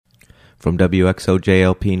From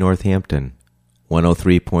WXOJLP Northampton,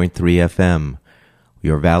 103.3 FM,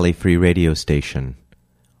 your Valley Free radio station.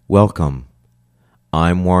 Welcome.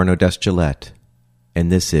 I'm Warren Odess Gillette,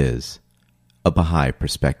 and this is A Baha'i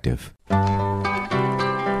Perspective.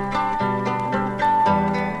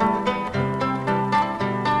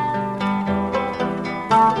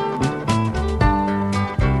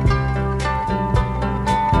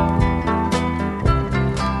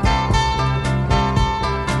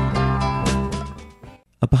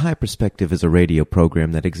 A Baha'i Perspective is a radio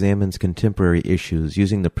program that examines contemporary issues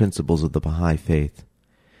using the principles of the Baha'i Faith.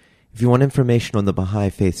 If you want information on the Baha'i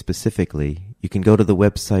Faith specifically, you can go to the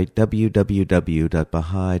website www.baha'i.org.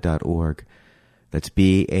 That's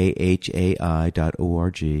BAHAI.org.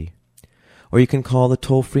 Or you can call the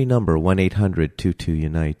toll-free number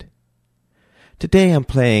 1-800-22-UNITE. Today I'm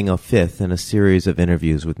playing a fifth in a series of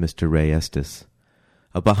interviews with Mr. Ray Estes,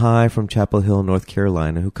 a Baha'i from Chapel Hill, North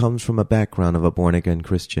Carolina, who comes from a background of a born-again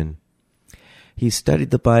Christian. He's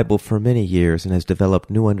studied the Bible for many years and has developed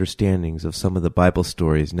new understandings of some of the Bible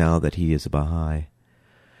stories now that he is a Baha'i.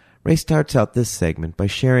 Ray starts out this segment by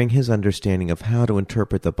sharing his understanding of how to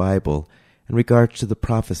interpret the Bible in regards to the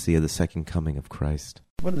prophecy of the second coming of Christ.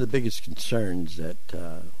 One of the biggest concerns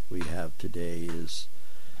that we have today is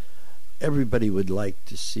everybody would like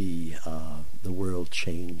to see the world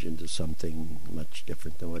change into something much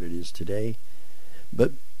different than what it is today.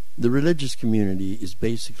 But the religious community is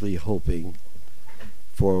basically hoping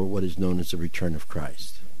for what is known as the return of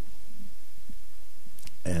Christ.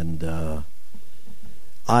 And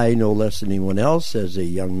I, no less than anyone else, as a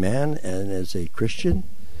young man and as a Christian,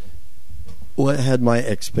 had my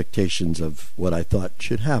expectations of what I thought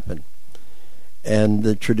should happen. And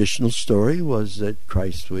the traditional story was that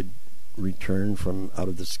Christ would return from out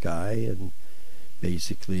of the sky, and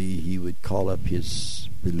basically he would call up his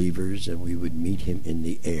believers and we would meet him in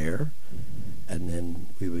the air, and then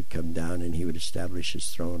we would come down and he would establish his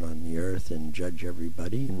throne on the earth and judge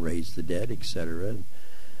everybody and raise the dead, etc.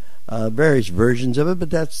 Various versions of it, but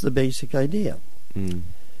that's the basic idea.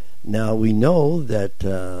 Now we know that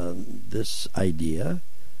this idea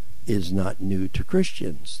is not new to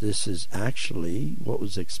Christians. This is actually what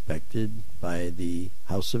was expected by the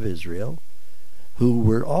house of Israel, who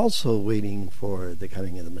were also waiting for the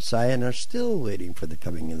coming of the Messiah and are still waiting for the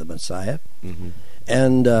coming of the Messiah. Mm-hmm.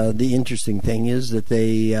 And the interesting thing is that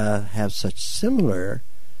they have such similar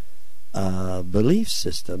belief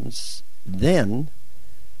systems. Then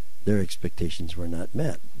their expectations were not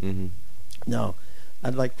met. Mm-hmm. Now,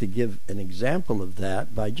 I'd like to give an example of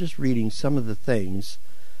that by just reading some of the things.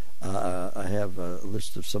 I have a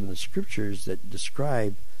list of some of the scriptures that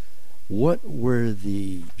describe what were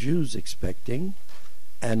the Jews expecting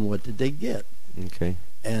and what did they get. Okay.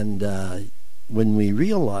 And when we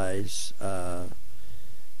realize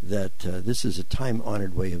that this is a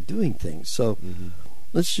time-honored way of doing things. So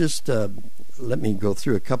let's just let me go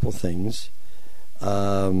through a couple things.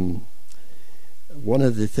 One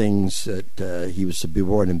of the things that he was to be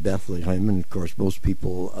born in Bethlehem, and of course most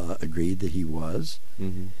people agreed that he was.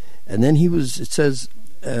 Mm-hmm. And then he was, it says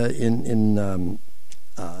in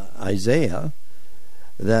Isaiah,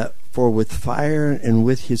 that for with fire and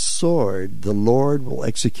with his sword the Lord will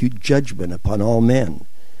execute judgment upon all men,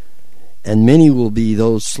 and many will be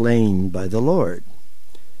those slain by the Lord.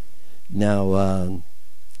 Now,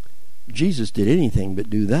 Jesus did anything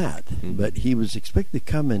but do that, but he was expected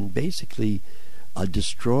to come and basically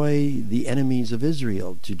destroy the enemies of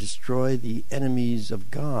Israel, to destroy the enemies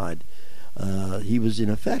of God. He was, in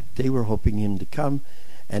effect, they were hoping him to come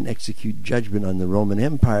and execute judgment on the Roman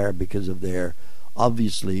Empire because of their,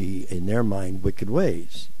 obviously, in their mind, wicked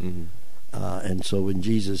ways. Mm-hmm. And so when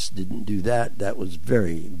Jesus didn't do that, that was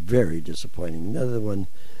very, very disappointing. Another one,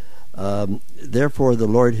 therefore the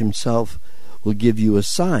Lord himself will give you a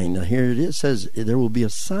sign. Now here it is, says there will be a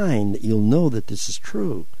sign that you'll know that this is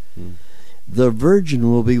true. Mm. The virgin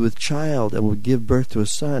will be with child and will give birth to a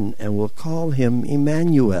son and will call him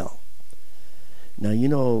Emmanuel. Now, you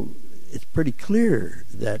know, it's pretty clear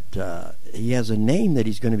that he has a name that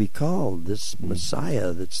he's going to be called, this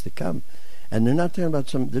Messiah that's to come. And they're not talking about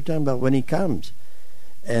they're talking about when he comes.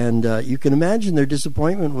 And you can imagine their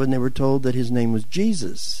disappointment when they were told that his name was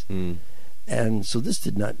Jesus. Mm. And so this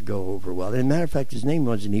did not go over well. As a matter of fact, his name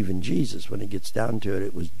wasn't even Jesus. When it gets down to it,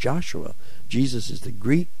 it was Joshua. Jesus is the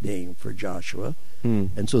Greek name for Joshua. Mm.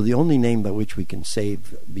 And so the only name by which we can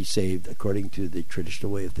be saved, according to the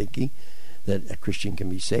traditional way of thinking, that a Christian can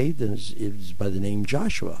be saved is by the name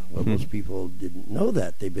Joshua. Well, most people didn't know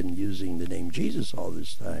that. They've been using the name Jesus all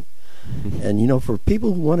this time. And, you know, for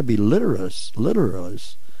people who want to be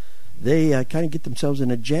literalists, they kind of get themselves in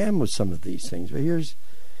a jam with some of these things. But here's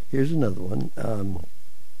Here's another one.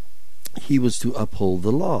 He was to uphold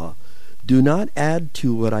the law. Do not add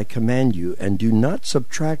to what I command you, and do not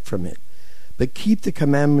subtract from it, but keep the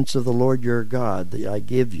commandments of the Lord your God that I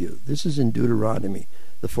give you. This is in Deuteronomy,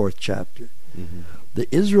 the 4th chapter. Mm-hmm.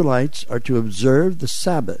 The Israelites are to observe the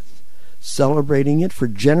Sabbath, celebrating it for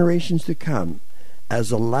generations to come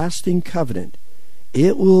as a lasting covenant.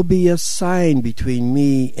 It will be a sign between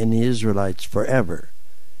me and the Israelites forever.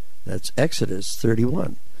 That's Exodus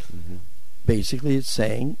 31. Mm-hmm. Basically, it's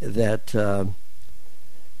saying that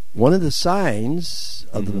one of the signs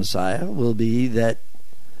of the Messiah will be that,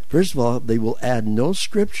 first of all, they will add no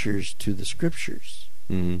scriptures to the scriptures.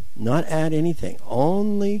 Mm-hmm. Not add anything.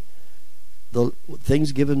 Only the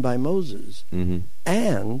things given by Moses. Mm-hmm.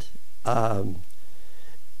 And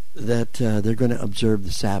that they're going to observe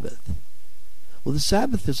the Sabbath. Well, the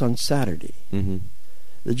Sabbath is on Saturday. Mm-hmm.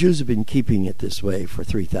 The Jews have been keeping it this way for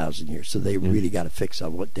 3,000 years, so they really got to fix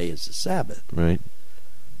on what day is the Sabbath. Right.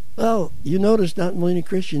 Well, you notice not many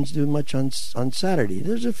Christians do much on Saturday.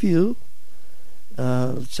 There's a few,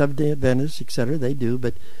 Seventh-day Adventists, etc. They do,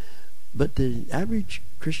 but the average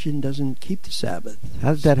Christian doesn't keep the Sabbath.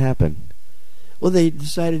 How did that happen? Well, they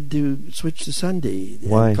decided to switch to Sunday.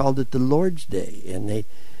 Why? And called it the Lord's Day, and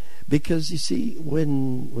because you see,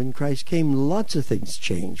 when Christ came, lots of things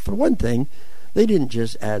changed. For one thing, they didn't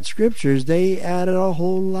just add scriptures; they added a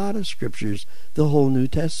whole lot of scriptures, the whole New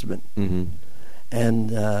Testament. Mm-hmm.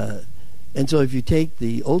 And so if you take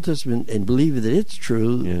the Old Testament and believe that it's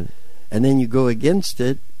true, and then you go against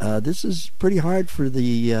it, this is pretty hard for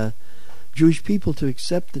the Jewish people to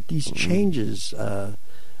accept that these changes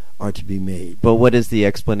are to be made. But what is the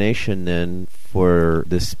explanation then for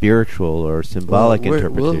the spiritual or symbolic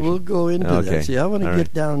interpretation? We'll go into that. See, I want to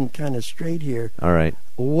get down kind of straight here. All right.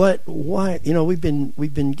 Why? We've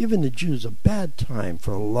been giving the Jews a bad time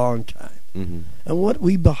for a long time, and what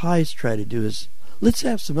we Baha'is try to do is, let's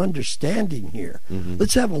have some understanding here.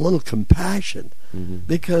 Let's have a little compassion,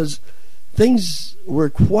 because things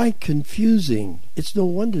were quite confusing. It's no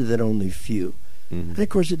wonder that only few. And of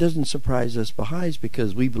course, it doesn't surprise us Baha'is,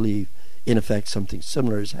 because we believe, in effect, something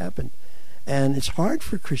similar has happened. And it's hard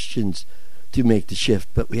for Christians to make the shift,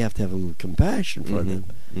 but we have to have a little compassion for them.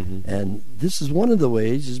 And this is one of the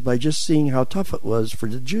ways, is by just seeing how tough it was for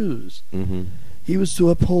the Jews. He was to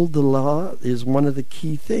uphold the law is one of the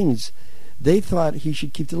key things. They thought he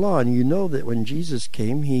should keep the law, and you know that when Jesus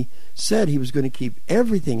came, he said he was going to keep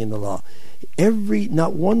everything in the law.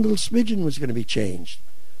 Not one little smidgen was going to be changed.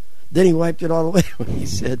 Then he wiped it all away when he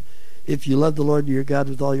said, if you love the Lord your God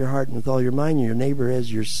with all your heart and with all your mind, and your neighbor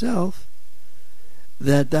as yourself,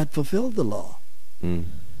 that fulfilled the law.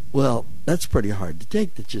 Well, that's pretty hard to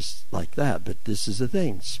take, that just like that. But this is the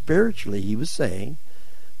thing. Spiritually, he was saying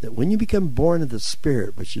that when you become born of the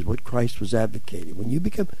Spirit, which is what Christ was advocating, when you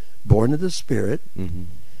become born of the Spirit,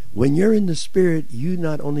 when you're in the Spirit, you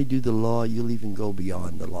not only do the law, you'll even go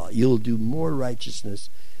beyond the law. You'll do more righteousness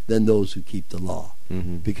than those who keep the law,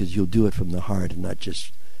 because you'll do it from the heart and not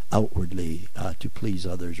just outwardly to please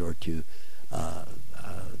others, or to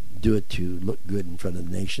do it to look good in front of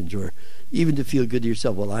the nations, or even to feel good to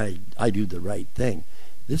yourself. Well, I do the right thing.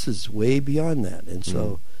 This is way beyond that, and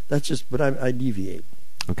so that's just. But I deviate.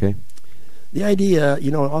 Okay. The idea,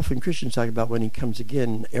 often Christians talk about when he comes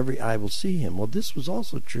again, every eye will see him. Well, this was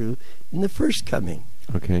also true in the first coming.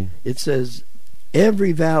 Okay. It says,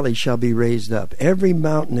 every valley shall be raised up, every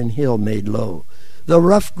mountain and hill made low. The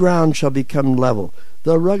rough ground shall become level,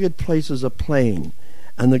 the rugged places a plain,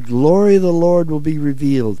 and the glory of the Lord will be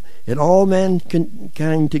revealed, and all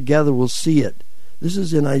mankind together will see it. This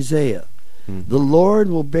is in Isaiah. The Lord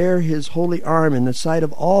will bear his holy arm in the sight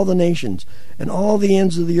of all the nations, and all the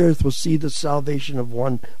ends of the earth will see the salvation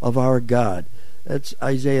of our God. That's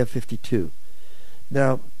Isaiah 52.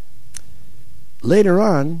 Now, later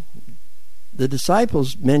on, the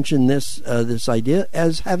disciples mention this idea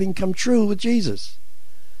as having come true with Jesus.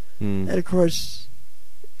 And of course,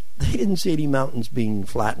 they didn't see any mountains being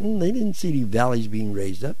flattened. They didn't see any valleys being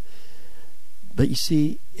raised up. But you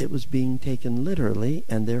see, it was being taken literally,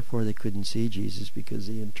 and therefore they couldn't see Jesus, because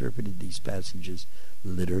they interpreted these passages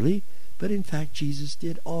literally. But in fact, Jesus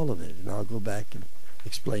did all of it, and I'll go back and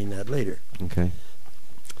explain that later. Okay.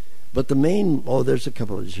 But the main, there's a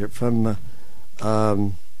couple of these here. From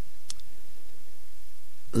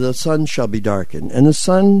the sun shall be darkened, and the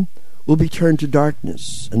sun will be turned to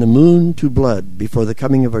darkness, and the moon to blood, before the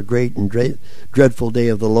coming of a great and dreadful day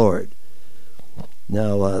of the Lord.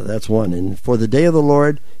 Now, that's one. And for the day of the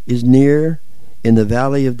Lord is near in the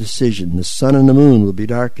valley of decision. The sun and the moon will be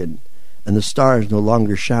darkened, and the stars no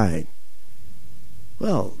longer shine.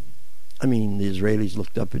 Well, the Israelis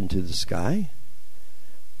looked up into the sky,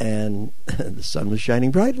 And the sun was shining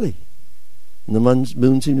brightly. And the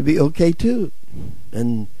moon seemed to be okay too.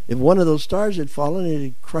 And if one of those stars had fallen, it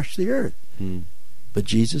had crushed the earth. But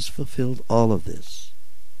Jesus fulfilled all of this.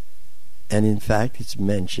 And in fact, it's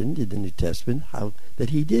mentioned in the New Testament how that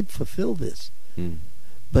he did fulfill this.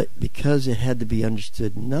 But because it had to be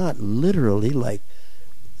understood not literally, like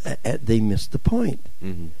they missed the point.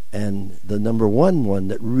 And the number one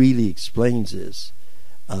that really explains this,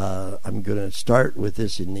 I'm going to start with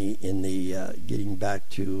this in the getting back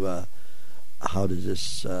to how does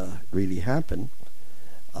this really happen.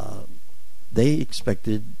 They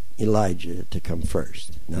expected Elijah to come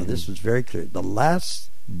first. Now this was very clear. The last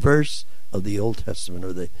verse of the Old Testament,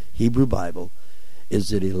 or the Hebrew Bible, is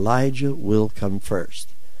that Elijah will come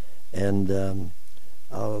first. And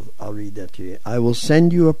I'll read that to you. I will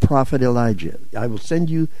send you a prophet Elijah. I will send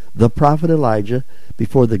you the prophet Elijah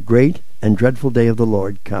before the great and dreadful day of the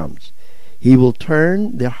Lord comes. He will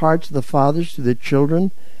turn the hearts of the fathers to their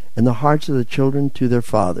children, and the hearts of the children to their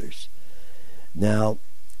fathers. Now,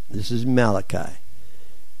 this is Malachi.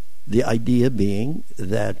 The idea being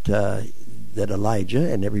that that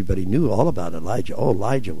Elijah, and everybody knew all about Elijah. Oh,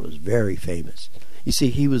 Elijah was very famous. You see,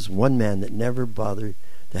 he was one man that never bothered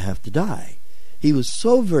to have to die. He was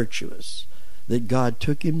so virtuous that God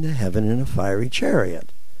took him to heaven in a fiery chariot.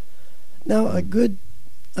 Now, a good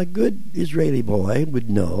Israeli boy would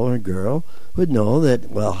know, or a girl would know that,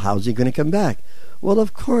 well, how's he going to come back? Well,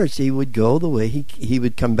 of course, he would go the way he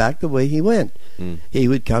would come back the way he went. He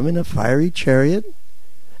would come in a fiery chariot.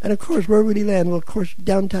 And of course, where would he land? Well, of course,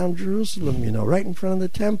 downtown Jerusalem, right in front of the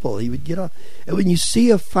temple. He would get off. And when you see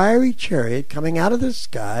a fiery chariot coming out of the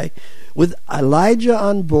sky with Elijah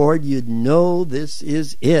on board, you'd know this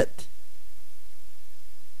is it.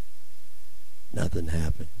 Nothing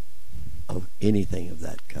happened of anything of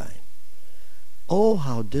that kind. Oh,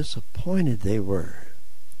 how disappointed they were.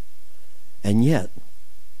 And yet,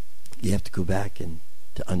 you have to go back and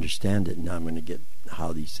to understand it. Now I'm going to get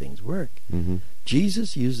how these things work.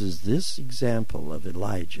 Jesus uses this example of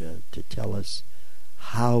Elijah to tell us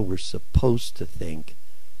how we're supposed to think,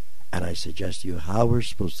 and I suggest to you how we're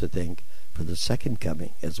supposed to think for the second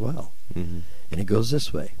coming as well. And it goes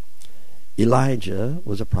this way. Elijah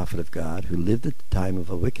was a prophet of God who lived at the time of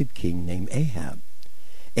a wicked king named Ahab.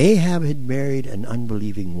 Ahab had married an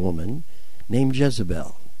unbelieving woman named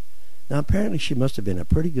Jezebel. Now apparently she must have been a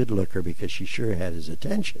pretty good looker, because she sure had his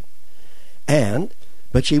attention.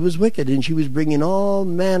 But she was wicked, and she was bringing all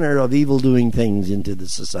manner of evil-doing things into the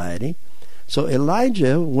society. So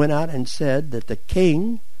Elijah went out and said that the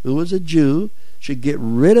king, who was a Jew, should get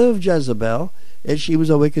rid of Jezebel, as she was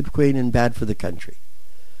a wicked queen and bad for the country.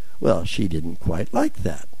 Well, she didn't quite like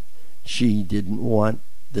that. She didn't want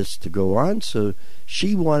this to go on, so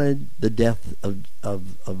she wanted the death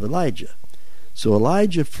of Elijah. So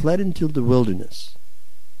Elijah fled into the wilderness,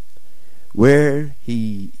 where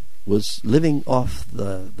he was living off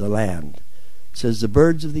the land. It says the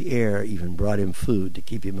birds of the air even brought him food to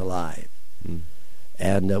keep him alive.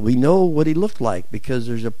 And we know what he looked like, because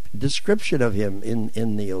there's a description of him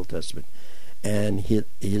in the Old Testament. And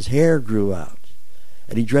his hair grew out,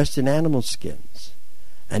 and he dressed in animal skins,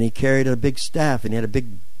 and he carried a big staff, and he had a big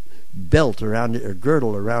belt around it, or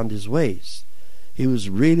girdle around his waist. He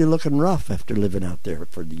was really looking rough after living out there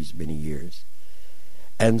for these many years.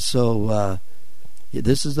 And so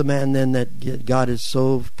this is the man then that God is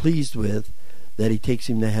so pleased with that he takes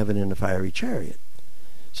him to heaven in a fiery chariot.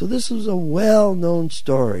 So this is a well-known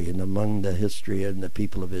story among the history and the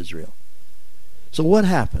people of Israel. So what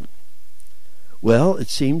happened? Well, it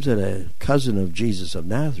seems that a cousin of Jesus of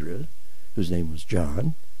Nazareth, whose name was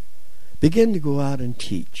John, began to go out and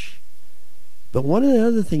teach. But one of the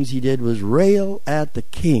other things he did was rail at the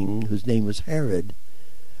king, whose name was Herod,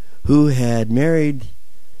 who had married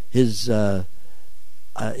his, I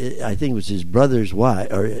think it was his brother's wife,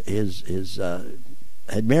 or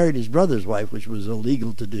had married his brother's wife, which was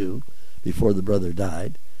illegal to do before the brother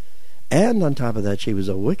died. And on top of that, she was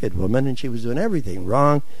a wicked woman, and she was doing everything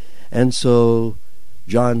wrong. And so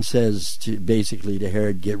John says basically to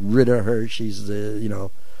Herod, get rid of her. She's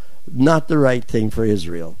not the right thing for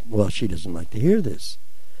Israel. Well, she doesn't like to hear this.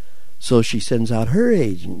 So she sends out her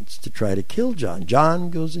agents to try to kill John. John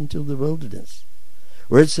goes into the wilderness,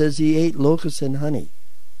 where it says he ate locusts and honey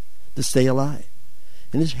to stay alive.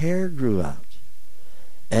 And his hair grew out.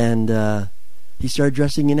 And he started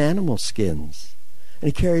dressing in animal skins. And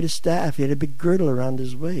he carried a staff. He had a big girdle around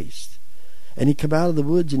his waist. And he'd come out of the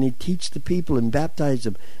woods and he'd teach the people and baptize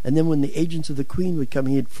them. And then when the agents of the queen would come,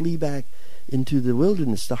 he'd flee back into the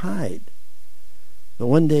wilderness to hide. But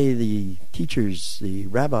one day the teachers, the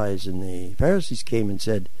rabbis and the Pharisees came and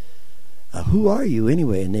said, who are you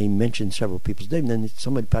anyway? And they mentioned several people's names. Then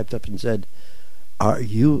somebody piped up and said, are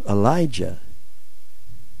you Elijah?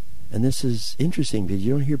 And this is interesting because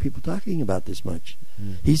you don't hear people talking about this much.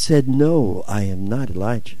 He said, no, I am not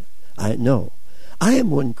Elijah. I am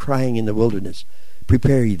one crying in the wilderness,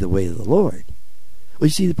 prepare ye the way of the Lord. Well, you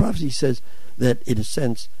see, the prophecy says that, in a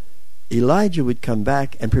sense, Elijah would come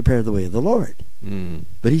back and prepare the way of the Lord.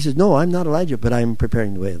 But he says, no, I'm not Elijah, but I'm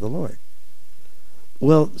preparing the way of the Lord.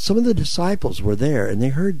 Well, some of the disciples were there, and they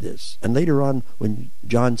heard this. And later on, when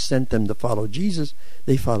John sent them to follow Jesus,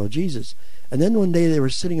 they followed Jesus. And then one day they were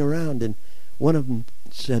sitting around, and one of them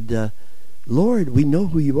said, Lord, we know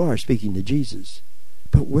who you are, speaking to Jesus,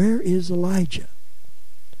 but where is Elijah?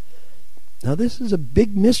 Now, this is a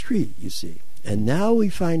big mystery, you see. And now we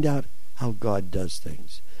find out how God does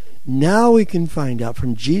things. Now we can find out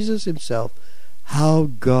from Jesus himself how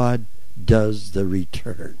God does the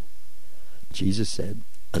return. Jesus said,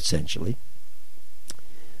 essentially,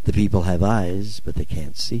 the people have eyes, but they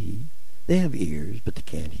can't see. They have ears, but they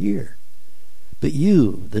can't hear. But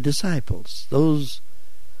you, the disciples, those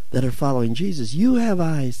that are following Jesus, you have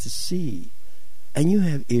eyes to see, and you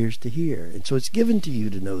have ears to hear. And so it's given to you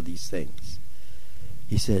to know these things.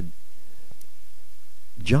 He said,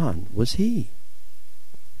 John was he.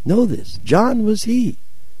 Know this. John was he.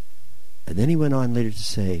 And then he went on later to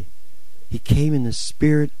say, he came in the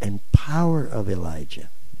spirit and power of Elijah.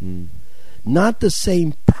 Not the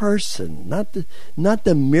same person, not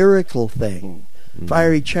the miracle thing,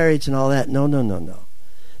 fiery chariots and all that. No.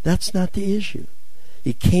 That's not the issue.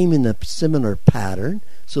 He came in a similar pattern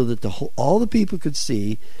so that all the people could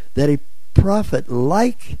see that a prophet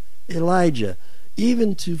like Elijah,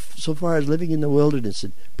 even to so far as living in the wilderness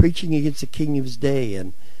and preaching against the king of his day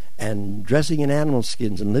and dressing in animal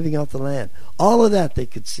skins and living off the land, all of that they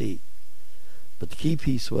could see. But the key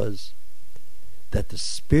piece was that the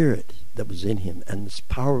spirit that was in him and this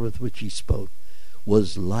power with which he spoke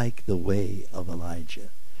was like the way of Elijah.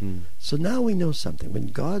 So now we know something. When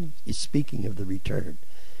God is speaking of the return,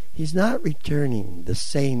 he's not returning the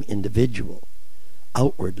same individual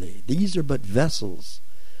outwardly. These are but vessels.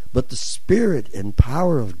 But the spirit and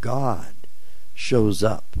power of God shows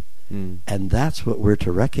up. And that's what we're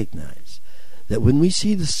to recognize. That when we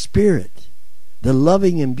see the spirit, the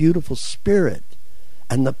loving and beautiful spirit,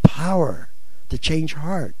 and the power to change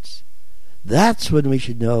hearts, that's when we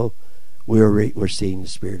should know we're seeing the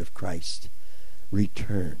Spirit of Christ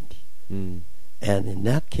returned. And in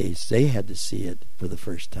that case, they had to see it for the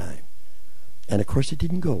first time. And of course, it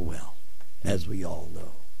didn't go well, as we all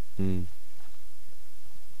know.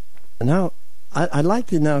 Now, I'd like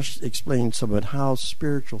to now explain somewhat how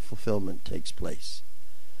spiritual fulfillment takes place.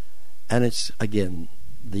 And it's, again,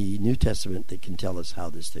 the New Testament that can tell us how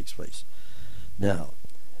this takes place. Now,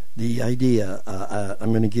 the idea,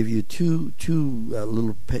 I'm going to give you two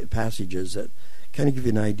little passages that kind of give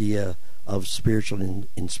you an idea of spiritual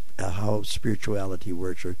how spirituality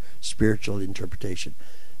works, or spiritual interpretation.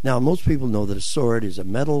 Now, most people know that a sword is a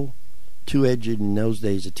metal, two-edged, in those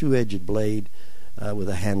days, a two-edged blade with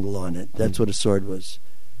a handle on it. That's what a sword was.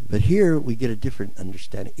 But here we get a different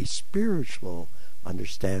understanding, a spiritual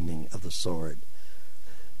understanding of the sword.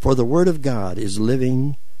 For the word of God is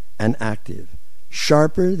living and active,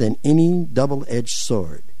 sharper than any double-edged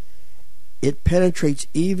sword. It penetrates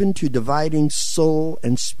even to dividing soul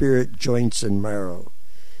and spirit, joints and marrow.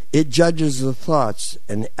 It judges the thoughts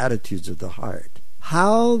and attitudes of the heart.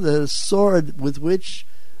 How the sword with which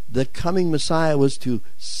the coming Messiah was to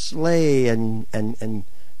slay and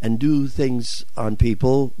do things on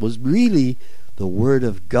people was really the Word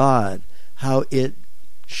of God. How it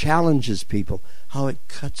challenges people, how it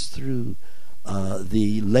cuts through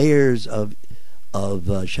the layers of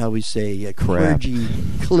shall we say,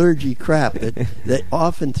 clergy crap that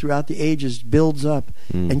often throughout the ages builds up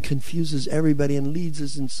and confuses everybody and leads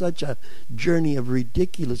us in such a journey of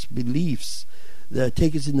ridiculous beliefs that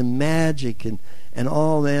take us into magic and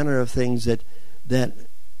all manner of things that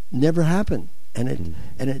never happen,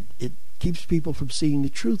 and it keeps people from seeing the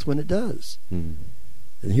truth when it does. And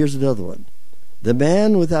here's another one. The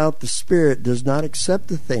man without the Spirit does not accept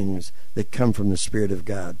the things that come from the Spirit of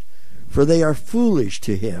God, for they are foolish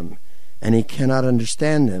to him, and he cannot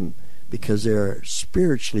understand them, because they are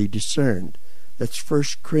spiritually discerned. That's 1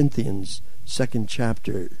 Corinthians 2nd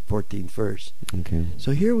chapter, 14th verse. Okay.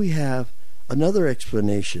 So here we have another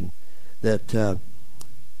explanation that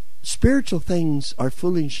spiritual things are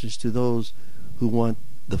foolishness to those who want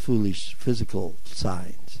the foolish physical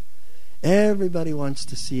signs. Everybody wants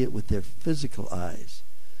to see it with their physical eyes.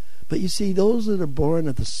 But you see, those that are born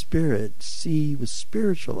of the Spirit see with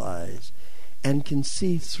spiritual eyes and can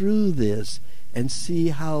see through this and see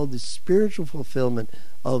how the spiritual fulfillment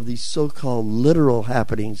of these so-called literal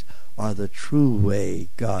happenings are the true way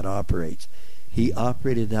God operates. He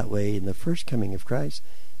operated that way in the first coming of Christ,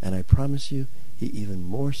 and I promise you, he even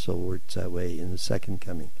more so works that way in the second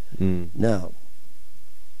coming. Now,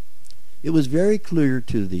 it was very clear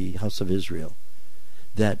to the house of Israel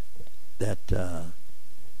that the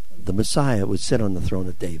Messiah would sit on the throne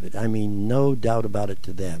of David. I mean, no doubt about it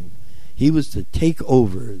to them. He was to take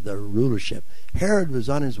over the rulership. Herod was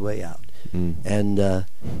on his way out, and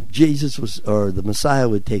Jesus was, or the Messiah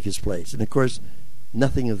would take his place. And of course,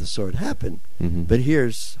 nothing of the sort happened. But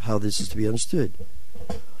here's how this is to be understood.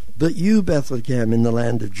 But you, Bethlehem, in the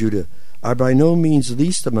land of Judah, are by no means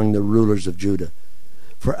least among the rulers of Judah.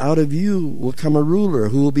 For out of you will come a ruler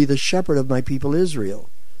who will be the shepherd of my people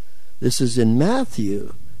Israel. This is in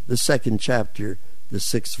Matthew, the 2nd chapter, the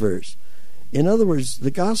 6th verse. In other words,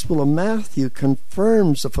 the Gospel of Matthew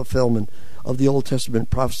confirms the fulfillment of the Old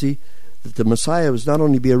Testament prophecy that the Messiah was not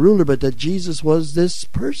only be a ruler, but that Jesus was this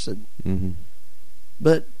person.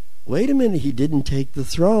 But wait a minute, he didn't take the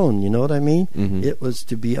throne, you know what I mean? It was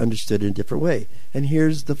to be understood in a different way. And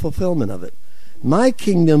here's the fulfillment of it. My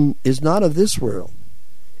kingdom is not of this world.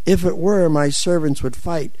 If it were, my servants would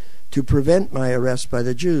fight to prevent my arrest by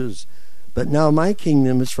the Jews. But now my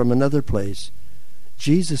kingdom is from another place.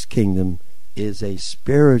 Jesus' kingdom is a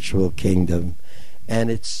spiritual kingdom, and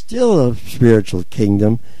it's still a spiritual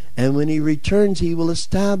kingdom. And when he returns, he will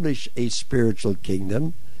establish a spiritual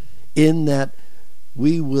kingdom in that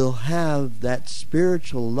we will have that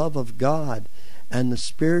spiritual love of God and the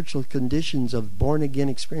spiritual conditions of born-again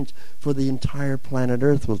experience for the entire planet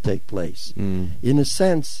Earth will take place. In a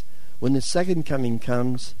sense, when the second coming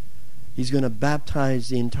comes, he's going to baptize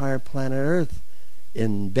the entire planet Earth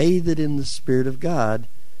and bathe it in the Spirit of God,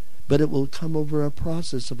 but it will come over a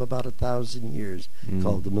process of about 1,000 years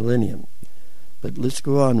called the millennium. But let's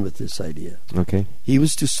go on with this idea. Okay. He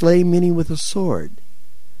was to slay many with a sword.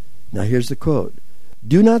 Now here's the quote.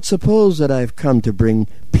 Do not suppose that I have come to bring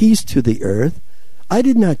peace to the earth. I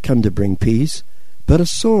did not come to bring peace, but a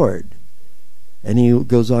sword. And he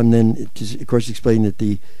goes on then to, of course, explain that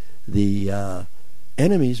the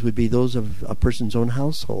enemies would be those of a person's own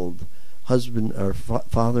household, husband or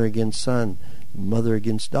father against son, mother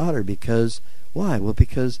against daughter. Because why? Well,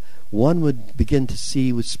 because one would begin to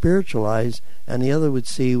see with spiritual eyes, and the other would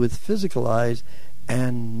see with physical eyes,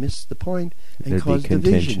 and miss the point and There'd cause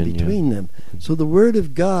division between them. So the Word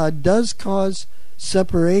of God does cause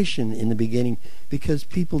separation in the beginning because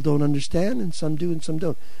people don't understand, and some do and some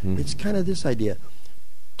don't. It's kind of this idea.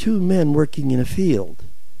 Two men working in a field.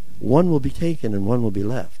 One will be taken and one will be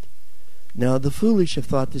left. Now the foolish have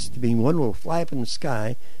thought this to mean one will fly up in the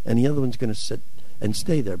sky and the other one's going to sit and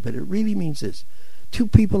stay there. But it really means this. Two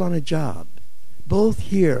people on a job, both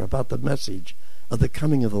hear about the message of the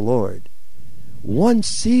coming of the Lord. One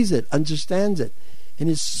sees it, understands it, and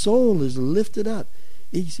his soul is lifted up.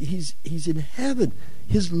 He's in heaven.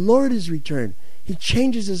 His Lord is returned. He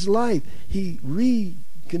changes his life. He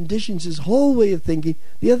reconditions his whole way of thinking.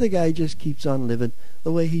 The other guy just keeps on living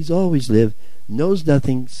the way he's always lived, knows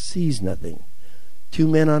nothing, sees nothing. Two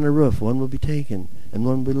men on a roof, one will be taken and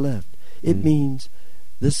one will be left. It means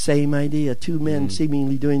the same idea. Two men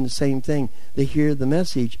seemingly doing the same thing. They hear the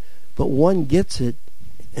message, but one gets it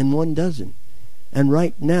and one doesn't. And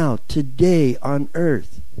right now, today on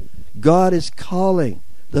earth, God is calling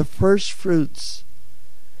the first fruits.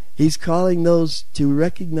 He's calling those to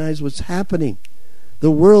recognize what's happening.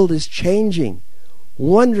 The world is changing.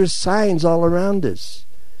 Wondrous signs all around us.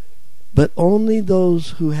 But only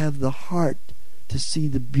those who have the heart to see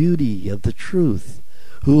the beauty of the truth,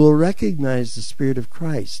 who will recognize the Spirit of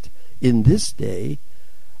Christ in this day,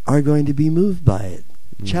 are going to be moved by it,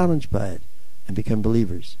 challenged by it, and become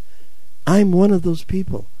believers. I'm one of those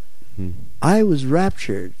people. I was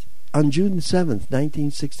raptured on June 7th,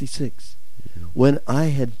 1966, when I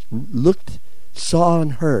had saw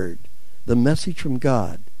and heard the message from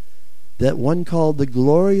God that one called the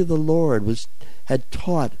glory of the Lord had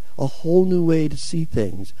taught a whole new way to see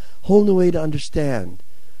things, a whole new way to understand,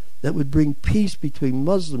 that would bring peace between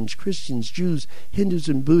Muslims, Christians, Jews, Hindus,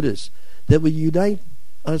 and Buddhists, that would unite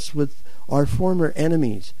us with our former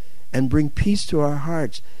enemies and bring peace to our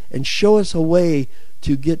hearts and show us a way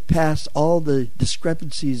to get past all the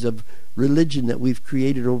discrepancies of religion that we've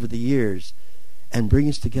created over the years and bring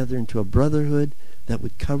us together into a brotherhood that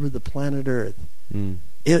would cover the planet Earth.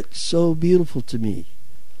 It's so beautiful to me.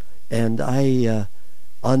 And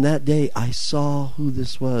on that day, I saw who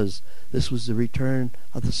this was. This was the return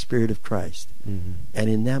of the Spirit of Christ. And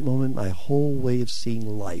in that moment, my whole way of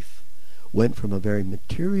seeing life went from a very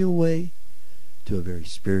material way to a very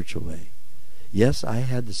spiritual way. Yes, I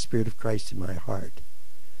had the Spirit of Christ in my heart,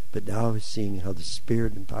 but now I was seeing how the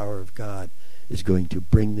Spirit and power of God is going to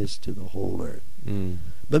bring this to the whole earth.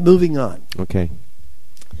 But moving on. Okay.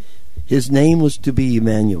 His name was to be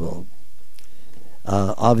Emmanuel.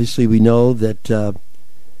 Obviously, we know that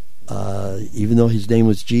even though his name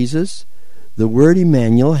was Jesus, the word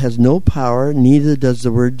Emmanuel has no power, neither does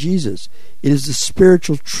the word Jesus. It is the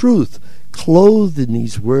spiritual truth clothed in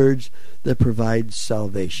these words that provides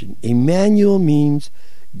salvation. Emmanuel means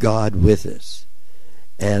God with us.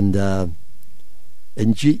 And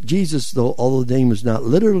Jesus, though although the name was not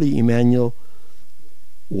literally Emmanuel,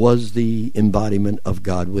 was the embodiment of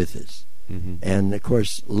God with us. And of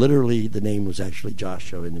course, literally the name was actually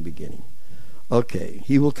Joshua in the beginning. Okay,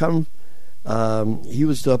 he will come. He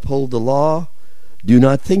was to uphold the law. Do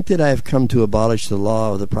not think that I have come to abolish the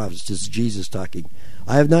law of the prophets. This is Jesus talking.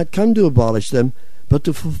 I have not come to abolish them, but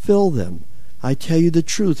to fulfill them. I tell you the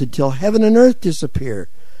truth, until heaven and earth disappear,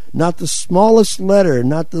 not the smallest letter,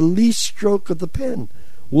 not the least stroke of the pen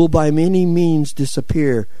will by any means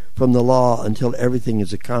disappear from the law until everything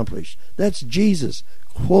is accomplished. That's Jesus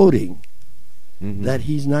quoting that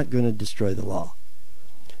he's not going to destroy the law.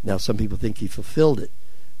 Now, some people think he fulfilled it.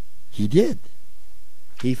 He did.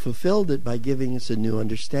 He fulfilled it by giving us a new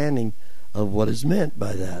understanding of what is meant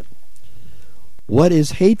by that. What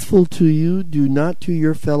is hateful to you, do not to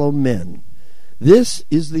your fellow men. This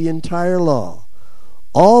is the entire law.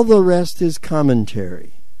 All the rest is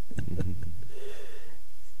commentary.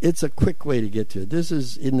 It's a quick way to get to it. This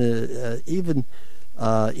is in the even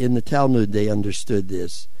in the Talmud they understood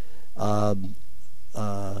this.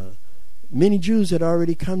 Many Jews had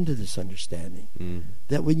already come to this understanding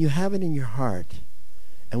that when you have it in your heart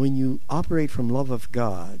and when you operate from love of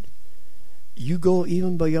God, you go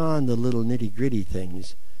even beyond the little nitty-gritty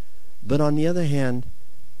things. But on the other hand,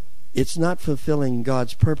 it's not fulfilling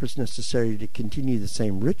God's purpose necessarily to continue the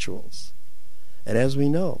same rituals. And as we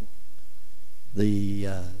know,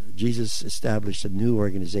 Jesus established a new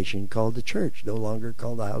organization called the church, no longer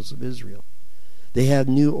called the House of Israel. They have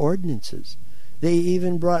new ordinances. They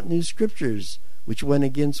even brought new scriptures, which went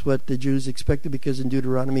against what the Jews expected, because in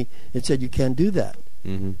Deuteronomy it said you can't do that.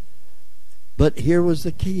 But here was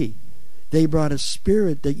the key. They brought a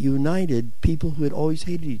spirit that united people who had always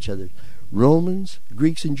hated each other. Romans,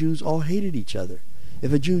 Greeks, and Jews all hated each other.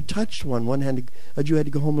 If a Jew touched a Jew had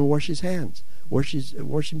to go home and wash his hands, wash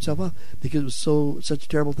himself up, because it was such a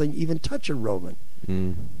terrible thing, even touch a Roman.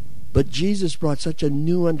 But Jesus brought such a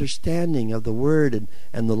new understanding of the Word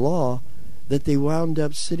and the law that they wound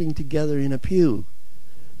up sitting together in a pew.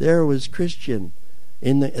 There was Christian,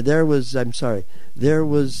 there was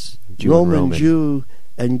Roman, Jew,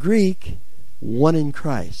 and Greek, one in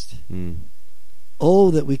Christ.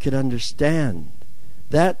 Oh, that we could understand.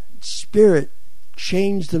 That spirit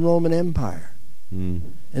changed the Roman Empire.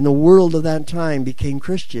 And the world of that time became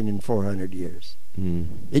Christian in 400 years.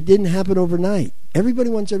 It didn't happen overnight. Everybody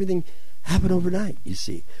wants everything happen overnight, you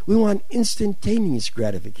see. We want instantaneous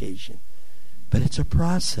gratification. But it's a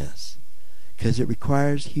process, because it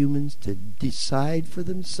requires humans to decide for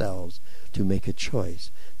themselves, to make a choice,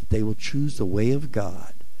 that they will choose the way of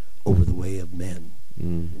God over the way of men.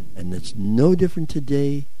 And it's no different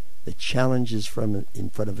today. The challenge is in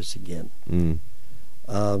front of us again.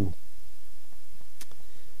 The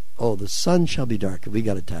sun shall be darkened. We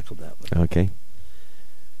got to tackle that one. Okay.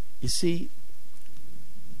 You see,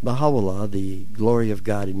 Baha'u'llah, the glory of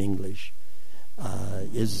God in English,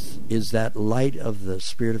 is that light of the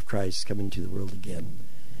Spirit of Christ coming to the world again.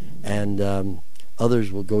 And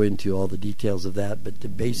others will go into all the details of that, but the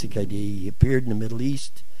basic idea, he appeared in the Middle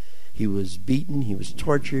East. He was beaten, he was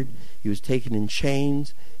tortured, he was taken in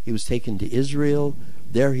chains, he was taken to Israel.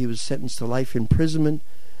 There he was sentenced to life imprisonment,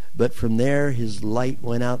 but from there his light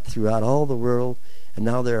went out throughout all the world, and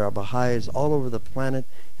now there are Baha'is all over the planet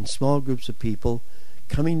in small groups of people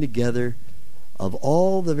coming together of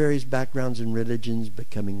all the various backgrounds and religions,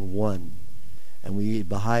 becoming one. And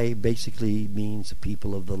Baha'i basically means the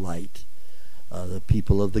people of the light, the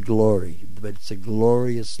people of the glory, but it's a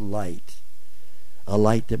glorious light. A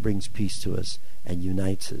light that brings peace to us and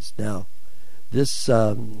unites us. Now, this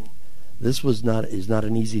is not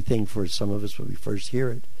an easy thing for some of us when we first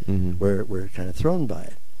hear it. We're kind of thrown by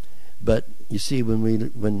it. But you see, when we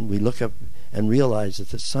look up and realize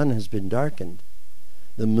that the sun has been darkened,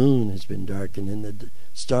 the moon has been darkened, and the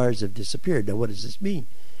stars have disappeared. Now, what does this mean?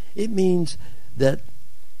 It means that,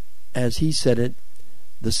 as he said it,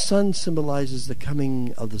 the sun symbolizes the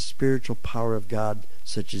coming of the spiritual power of God,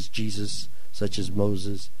 such as Jesus, such as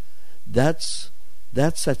Moses. That's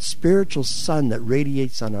that spiritual sun that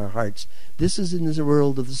radiates on our hearts. This is in the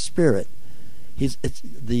world of the Spirit.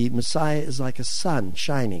 The Messiah is like a sun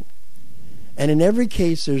shining. And in every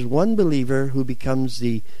case, there's one believer who becomes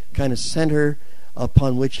the kind of center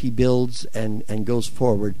upon which he builds and goes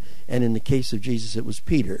forward. And in the case of Jesus, it was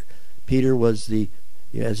Peter. Peter was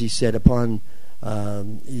as he said, upon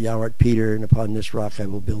thou art Peter, and upon this rock I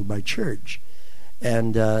will build my church.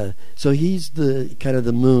 And so he's the kind of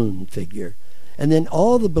the moon figure. And then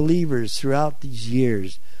all the believers throughout these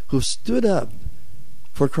years who stood up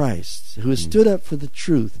for Christ, who stood up for the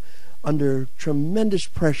truth under tremendous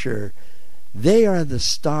pressure, they are the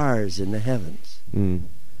stars in the heavens.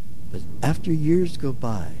 But after years go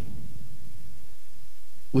by,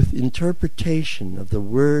 with interpretation of the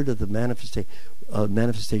word of the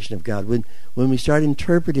manifestation of God, when we start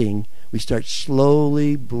interpreting, we start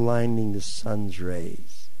slowly blinding the sun's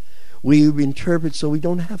rays. We interpret so we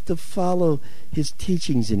don't have to follow his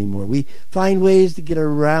teachings anymore. We find ways to get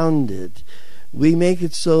around it. We make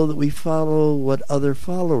it so that we follow what other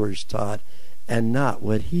followers taught and not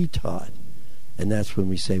what he taught. And that's when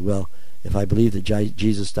we say, well, if I believe that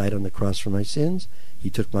Jesus died on the cross for my sins, he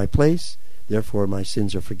took my place, therefore my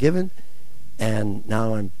sins are forgiven, and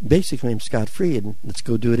now I'm scot-free, and let's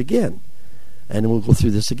go do it again. And we'll go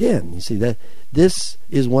through this again. You see, that this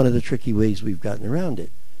is one of the tricky ways we've gotten around it.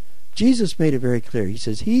 Jesus made it very clear. He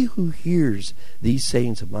says, he who hears these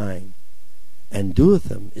sayings of mine and doeth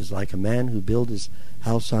them is like a man who built his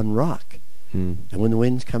house on rock. And when the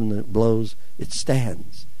winds come and it blows, it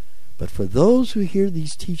stands. But for those who hear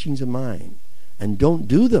these teachings of mine and don't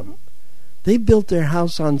do them, they built their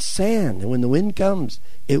house on sand, and when the wind comes,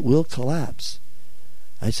 it will collapse.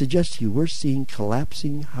 I suggest to you, we're seeing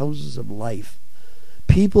collapsing houses of life.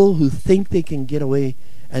 People who think they can get away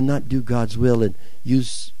and not do God's will and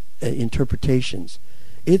use interpretations.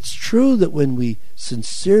 It's true that when we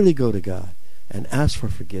sincerely go to God and ask for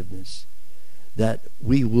forgiveness, that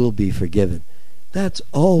we will be forgiven. That's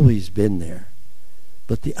always been there.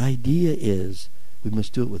 But the idea is we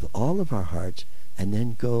must do it with all of our hearts and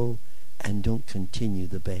then go and don't continue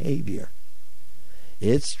the behavior.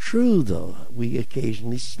 It's true, though, we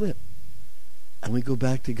occasionally slip. And we go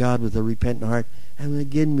back to God with a repentant heart, and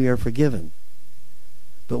again we are forgiven.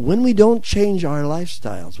 But when we don't change our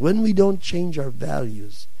lifestyles, when we don't change our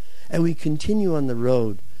values, and we continue on the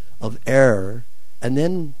road of error, and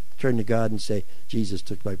then turn to God and say, Jesus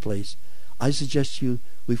took my place, I suggest to you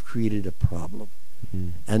we've created a problem.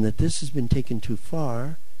 And that this has been taken too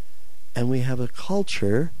far, and we have a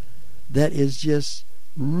culture that is just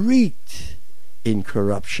reeked in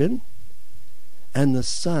corruption, and the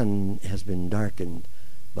sun has been darkened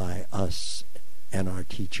by us and our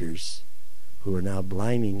teachers who are now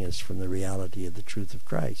blinding us from the reality of the truth of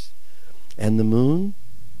Christ. And the moon,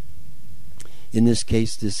 in this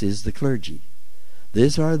case, this is the clergy.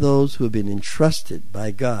 These are those who have been entrusted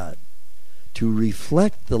by God to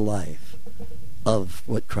reflect the life of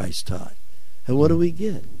what Christ taught. And what do we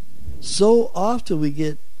get? So often we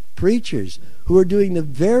get preachers who are doing the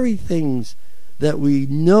very things that we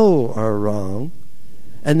know are wrong,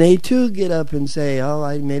 and they too get up and say, oh,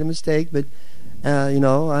 I made a mistake, but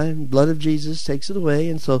blood of Jesus takes it away,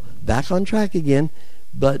 and so back on track again.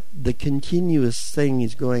 But the continuous thing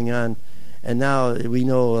is going on, and now we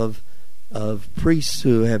know of priests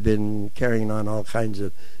who have been carrying on all kinds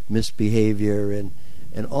of misbehavior and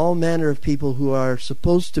all manner of people who are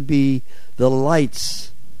supposed to be the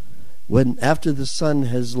lights. When after the sun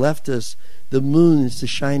has left us, the moon is to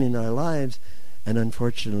shine in our lives, and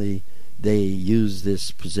unfortunately they use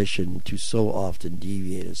this position to so often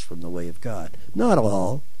deviate us from the way of God. Not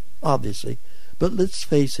all, obviously, but let's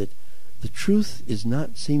face it, the truth is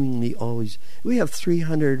not seemingly always. We have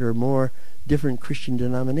 300 or more different Christian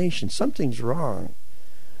denominations. Something's wrong.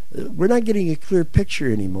 We're not getting a clear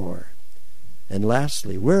picture anymore. And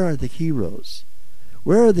lastly, where are the heroes?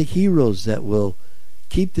 Where are the heroes that will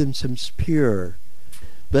keep themselves pure?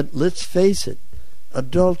 But let's face it,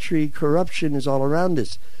 adultery, corruption is all around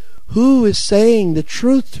us. Who is saying the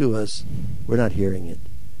truth to us? We're not hearing it.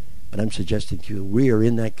 But I'm suggesting to you, we are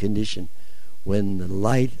in that condition when the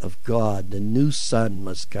light of God, the new sun,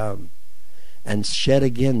 must come and shed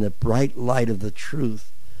again the bright light of the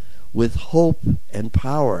truth with hope and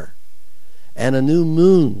power, and a new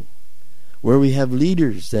moon where we have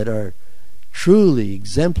leaders that are truly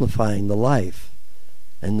exemplifying the life,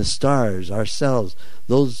 and the stars, ourselves,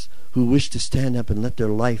 those who wish to stand up and let their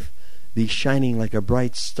life be shining like a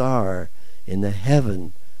bright star in the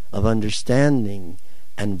heaven of understanding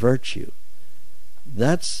and virtue.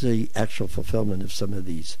 That's the actual fulfillment of some of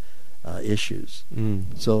these issues.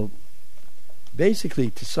 So basically,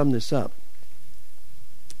 to sum this up,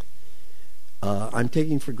 I'm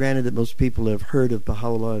taking for granted that most people have heard of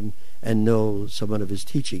Baha'u'llah and know somewhat of his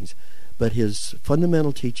teachings. But his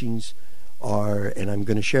fundamental teachings are, and I'm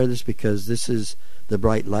going to share this because this is the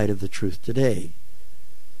bright light of the truth today.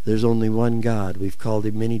 There's only one God. We've called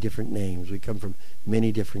him many different names. We come from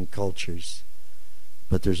many different cultures.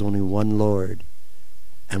 But there's only one Lord.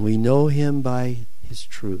 And we know him by his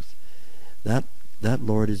truth. That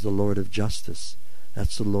Lord is the Lord of justice.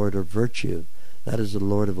 That's the Lord of virtue. That is the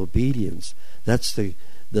Lord of obedience. That's the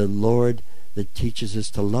Lord that teaches us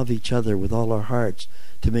to love each other with all our hearts,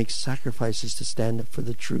 to make sacrifices to stand up for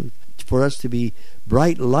the truth, for us to be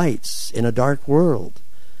bright lights in a dark world.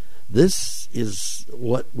 This is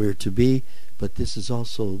what we're to be, but this is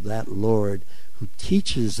also that Lord who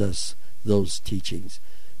teaches us those teachings.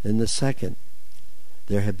 And the second,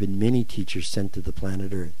 there have been many teachers sent to the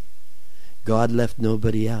planet Earth. God left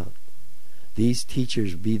nobody out. These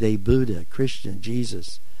teachers, be they Buddha, Krishna,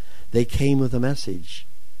 Jesus, they came with a message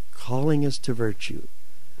calling us to virtue,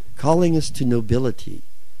 calling us to nobility,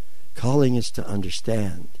 calling us to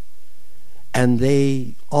understand. And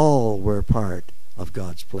they all were part of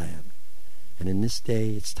God's plan. And in this day,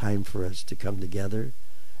 it's time for us to come together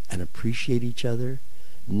and appreciate each other,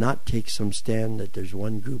 not take some stand that there's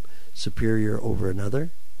one group superior over another.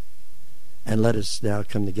 And let us now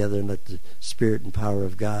come together and let the Spirit and power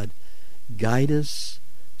of God guide us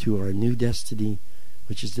to our new destiny,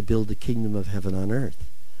 which is to build the kingdom of heaven on earth.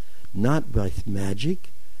 Not by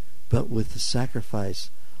magic, but with the sacrifice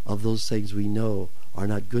of those things we know are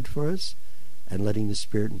not good for us, and letting the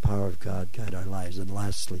Spirit and power of God guide our lives. And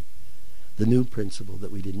lastly, the new principle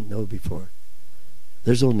that we didn't know before.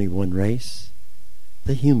 There's only one race,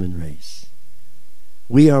 the human race.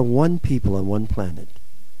 We are one people on one planet.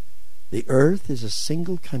 The earth is a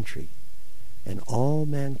single country, and all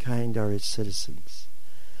mankind are its citizens.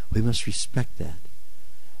 We must respect that.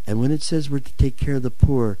 And when it says we're to take care of the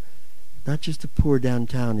poor, not just the poor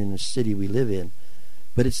downtown in the city we live in,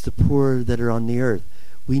 but it's the poor that are on the earth.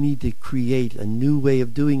 We need to create a new way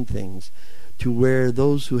of doing things to where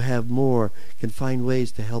those who have more can find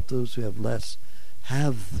ways to help those who have less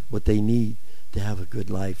have what they need to have a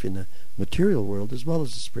good life in the material world as well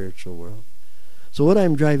as the spiritual world. So what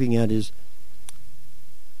I'm driving at is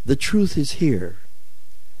the truth is here.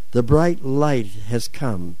 The bright light has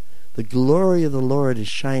come. The glory of the Lord is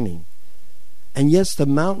shining. And yes, the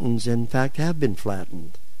mountains, in fact, have been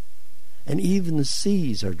flattened. And even the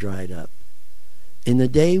seas are dried up. In the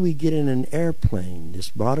day we get in an airplane,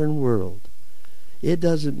 this modern world, it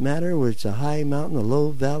doesn't matter whether it's a high mountain, a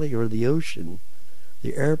low valley, or the ocean.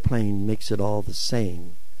 The airplane makes it all the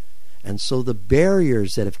same. And so the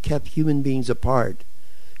barriers that have kept human beings apart,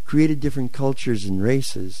 created different cultures and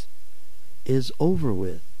races, is over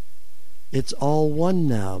with. It's all one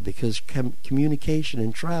now because communication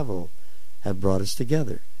and travel have brought us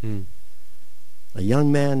together. A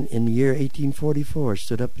young man in the year 1844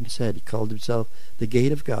 stood up and said, he called himself the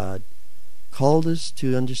Gate of God, called us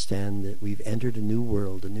to understand that we've entered a new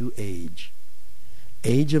world, a new age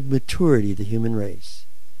of maturity of the human race.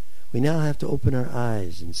 We now have to open our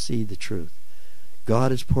eyes and see the truth.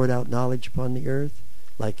 God has poured out knowledge upon the earth,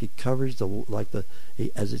 like it covers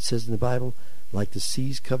as it says in the Bible, like the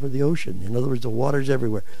seas cover the ocean. In other words, the water's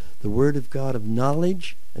everywhere. The Word of God of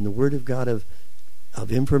knowledge and the Word of God of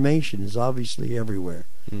information is obviously everywhere.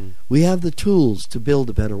 We have the tools to build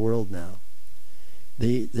a better world now.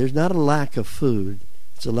 There's not a lack of food.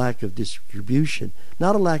 It's a lack of distribution.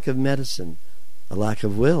 Not a lack of medicine. A lack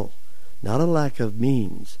of will. Not a lack of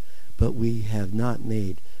means. But we have not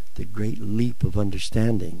made the great leap of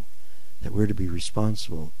understanding that we're to be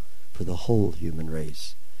responsible for the whole human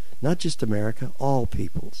race. Not just America, all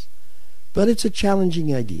peoples. But it's a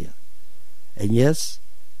challenging idea. And yes,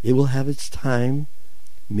 it will have its time.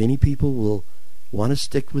 Many people will want to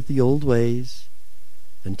stick with the old ways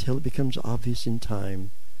until it becomes obvious in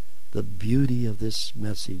time the beauty of this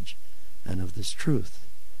message and of this truth,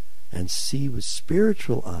 and see with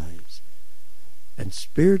spiritual eyes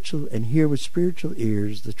and hear with spiritual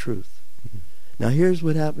ears the truth. Now here's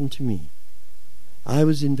what happened to me. I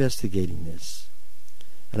was investigating this,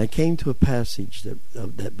 and I came to a passage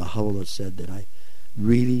that Baha'u'llah said that I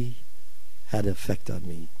really had an effect on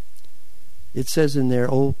me. It says in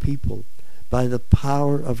there, "O people, by the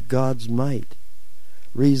power of God's might,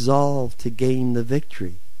 resolve to gain the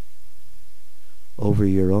victory over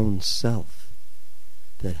your own self,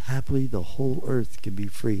 that happily the whole earth can be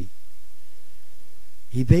free."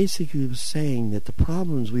 He basically was saying that the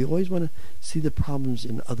problems, we always want to see the problems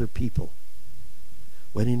in other people,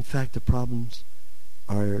 when in fact the problems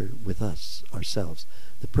are with us, ourselves.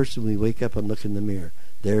 The person we wake up and look in the mirror,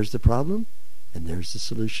 there's the problem and there's the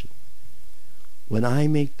solution. When I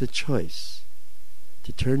make the choice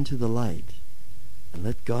to turn to the light and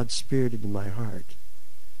let God's Spirit into my heart,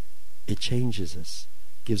 it changes us,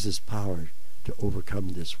 gives us power to overcome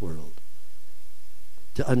this world.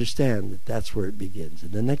 To understand that that's where it begins.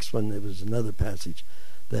 And the next one, there was another passage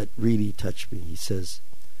that really touched me. He says,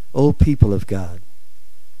 O people of God,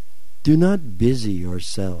 do not busy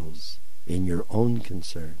yourselves in your own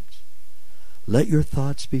concerns. Let your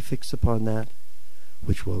thoughts be fixed upon that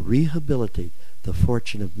which will rehabilitate the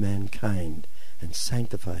fortune of mankind and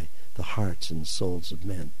sanctify the hearts and souls of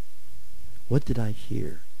men. What did I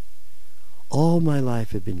hear? All my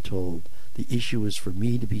life I've been told the issue is for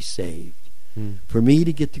me to be saved, for me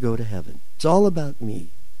to get to go to heaven. It's all about me.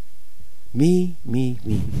 Me, me,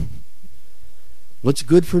 me. What's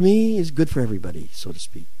good for me is good for everybody, so to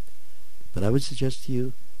speak. But I would suggest to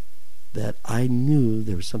you that I knew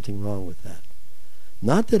there was something wrong with that.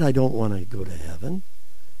 Not that I don't want to go to heaven,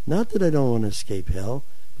 not that I don't want to escape hell,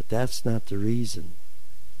 but that's not the reason.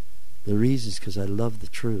 The reason is because I love the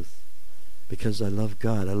truth, because I love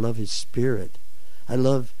God, I love His Spirit, I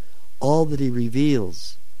love all that He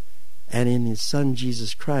reveals, and in His Son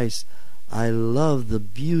Jesus Christ, I love the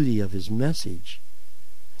beauty of His message.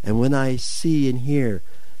 And when I see and hear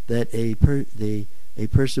that a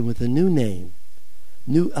person with a new name,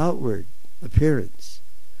 new outward appearance,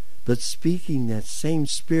 but speaking that same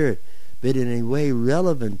Spirit, but in a way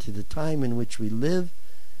relevant to the time in which we live,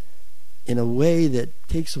 in a way that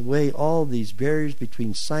takes away all these barriers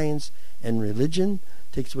between science and religion,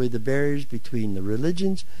 takes away the barriers between the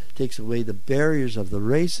religions, takes away the barriers of the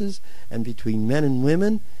races and between men and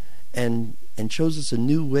women, and shows us a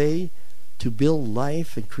new way to build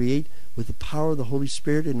life and create with the power of the Holy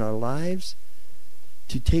Spirit in our lives,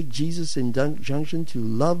 to take Jesus' injunction to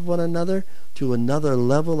love one another to another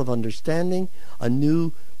level of understanding, a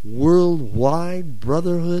new worldwide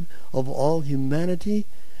brotherhood of all humanity,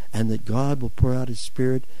 and that God will pour out His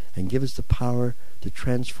Spirit and give us the power to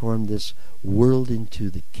transform this world into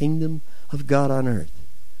the kingdom of God on earth.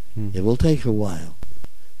 It will take a while.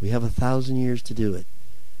 We have 1,000 years to do it.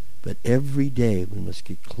 But every day we must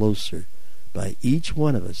get closer, by each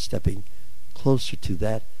one of us stepping closer to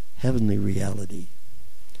that heavenly reality.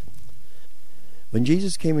 When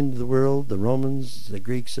Jesus came into the world, the Romans, the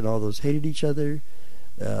Greeks, and all those hated each other.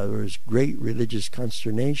 There was great religious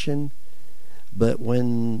consternation. But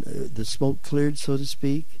when the smoke cleared, so to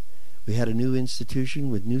speak, we had a new institution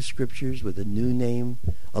with new scriptures, with a new name.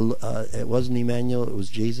 It wasn't Emmanuel, it was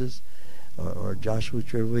Jesus, or Joshua,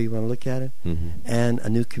 whichever way you want to look at it. And a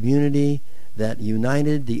new community that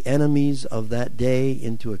united the enemies of that day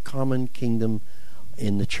into a common kingdom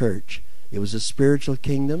in the church. It was a spiritual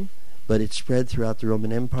kingdom, but it spread throughout the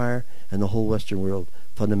Roman Empire, and the whole Western world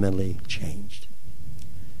fundamentally changed.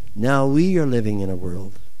 Now we are living in a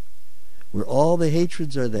world where all the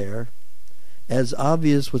hatreds are there, as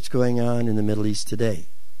obvious what's going on in the Middle East today.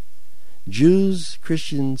 Jews,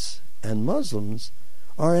 Christians, and Muslims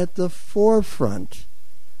are at the forefront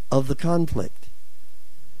of the conflict.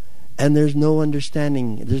 And there's no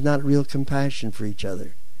understanding, there's not real compassion for each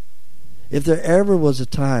other. If there ever was a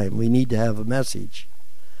time we need to have a message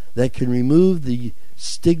that can remove the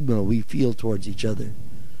stigma we feel towards each other,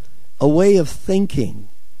 a way of thinking,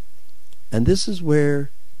 and this is where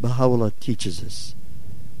Baha'u'llah teaches us.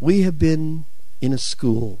 We have been in a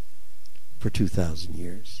school for 2,000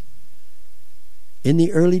 years. In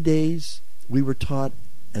the early days, we were taught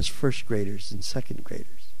as first graders and second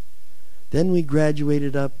graders. Then we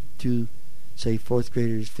graduated up to, say, fourth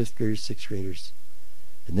graders, fifth graders, sixth graders.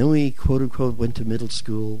 And then we, quote-unquote, went to middle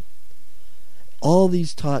school. All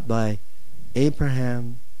these taught by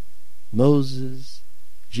Abraham, Moses,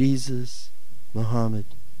 Jesus, Muhammad.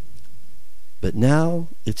 But now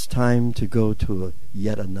it's time to go to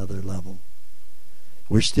yet another level.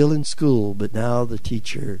 We're still in school, but now the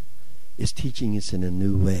teacher is teaching us in a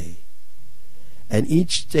new way. And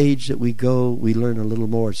each stage that we go, we learn a little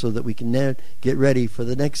more so that we can get ready for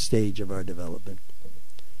the next stage of our development.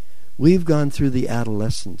 We've gone through the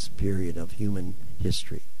adolescence period of human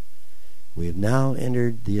history. We have now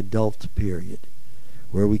entered the adult period,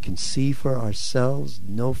 where we can see for ourselves,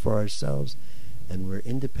 know for ourselves, and we're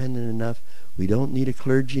independent enough. We don't need a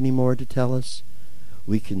clergy anymore to tell us.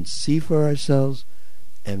 We can see for ourselves,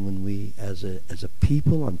 and when we, as a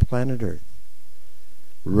people on planet Earth,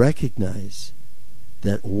 recognize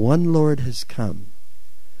that one Lord has come,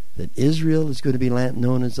 that Israel is going to be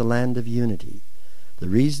known as the land of unity. The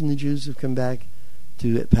reason the Jews have come back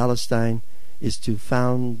to Palestine is to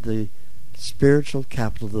found the spiritual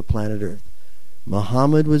capital of the planet Earth.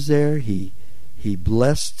 Muhammad was there. He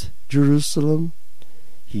blessed Jerusalem.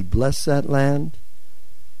 He blessed that land.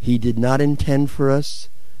 He did not intend for us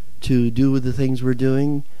to do with the things we're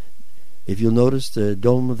doing. If you'll notice, the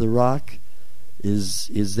Dome of the Rock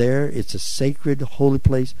is there. It's a sacred, holy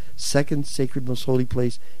place, second sacred, most holy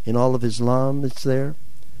place in all of Islam. It's there.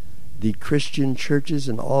 The Christian churches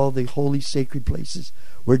and all the holy, sacred places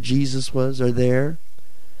where Jesus was are there.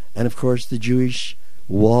 And of course, the Jewish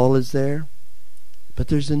wall is there. But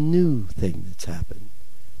there's a new thing that's happened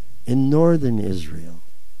in northern Israel,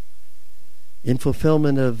 in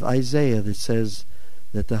fulfillment of Isaiah that says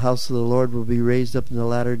that the house of the Lord will be raised up in the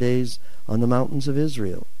latter days on the mountains of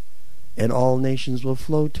Israel, and all nations will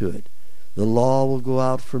flow to it. The law will go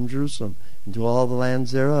out from Jerusalem into all the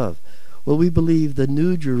lands thereof. Well, we believe the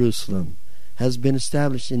New Jerusalem has been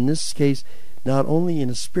established, in this case, not only in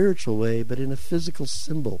a spiritual way, but in a physical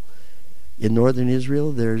symbol. In northern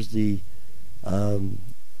Israel, there's a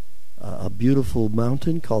beautiful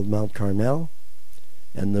mountain called Mount Carmel,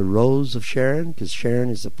 and the Rose of Sharon, because Sharon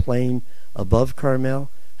is a plain above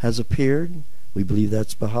Carmel, has appeared. We believe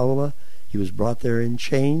that's Baha'u'llah. He was brought there in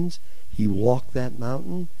chains. He walked that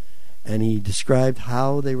mountain, and he described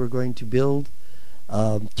how they were going to build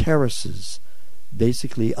terraces,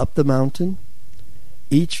 basically up the mountain.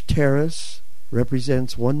 Each terrace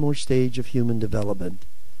represents one more stage of human development.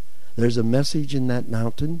 There's a message in that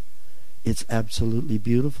mountain. It's absolutely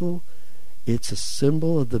beautiful. It's a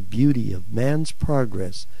symbol of the beauty of man's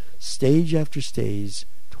progress, stage after stage,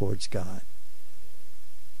 towards God.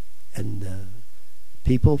 And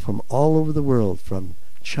people from all over the world, from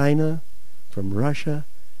China, from Russia,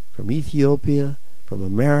 from Ethiopia, from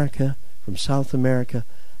America, from South America,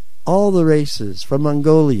 all the races, from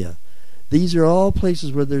Mongolia, these are all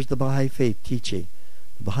places where there's the Baha'i faith teaching.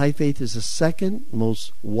 The Baha'i faith is the second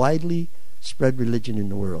most widely spread religion in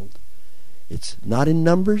the world. It's not in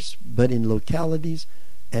numbers, but in localities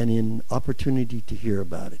and in opportunity to hear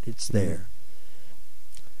about it. It's there.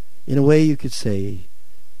 In a way, you could say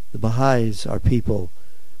the Baha'is are people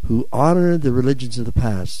who honor the religions of the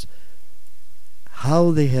past,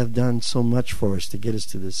 how they have done so much for us to get us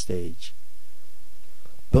to this stage.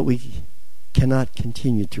 But we cannot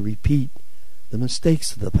continue to repeat the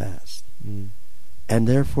mistakes of the past. And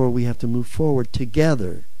therefore we have to move forward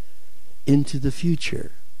together into the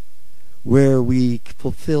future, where we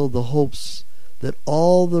fulfill the hopes that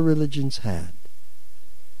all the religions had,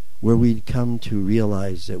 where we come to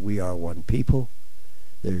realize that we are one people,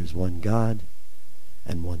 there is one God,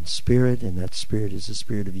 and one Spirit, and that Spirit is the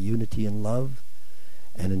Spirit of unity and love.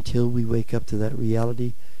 And until we wake up to that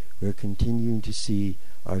reality, we're continuing to see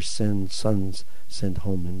our sons sent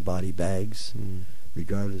home in body bags,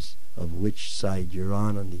 regardless of which side you're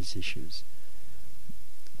on these issues.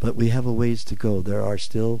 But we have a ways to go. There are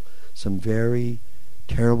still some very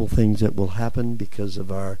terrible things that will happen because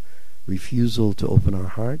of our refusal to open our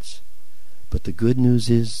hearts. But the good news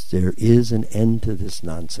is there is an end to this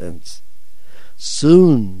nonsense.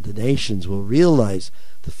 Soon the nations will realize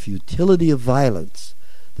the futility of violence,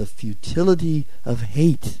 the futility of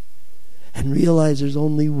hate, and realize there's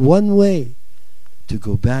only one way to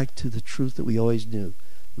go back to the truth that we always knew: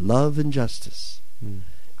 love and justice.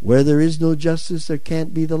 Where there is no justice, there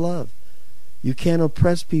can't be the love. You can't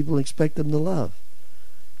oppress people and expect them to love.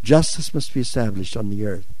 Justice must be established on the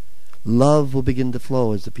earth. Love will begin to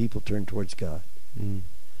flow as the people turn towards God.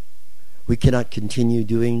 We cannot continue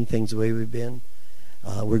doing things the way we've been.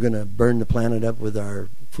 We're going to burn the planet up with our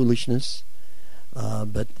foolishness.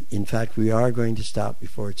 But in fact, we are going to stop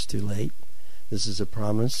before it's too late. This is a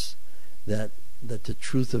promise that the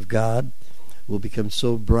truth of God will become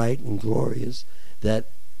so bright and glorious that,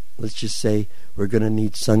 let's just say, we're going to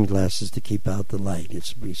need sunglasses to keep out the light.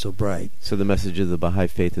 It's be so bright. So the message of the Baha'i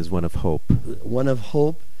faith is one of hope. One of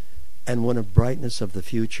hope and one of brightness of the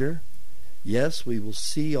future. Yes, we will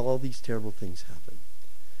see all these terrible things happen.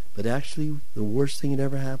 But actually, the worst thing that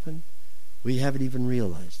ever happened, we haven't even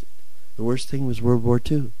realized it. The worst thing was World War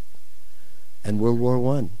II and World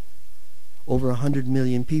War I. Over 100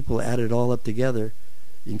 million people added all up together,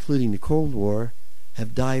 including the Cold War,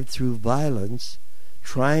 have died through violence,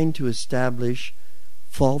 trying to establish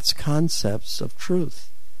false concepts of truth,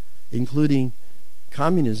 including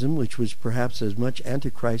communism, which was perhaps as much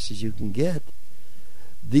antichrist as you can get.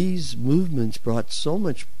 These movements brought so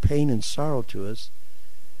much pain and sorrow to us,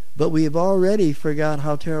 but we have already forgot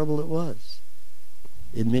how terrible it was.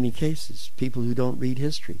 In many cases, people who don't read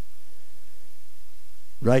history.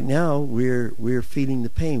 Right now, we're feeling the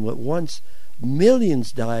pain. What once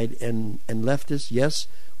millions died and left us. Yes,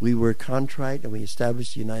 we were contrite and we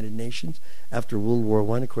established the United Nations. After World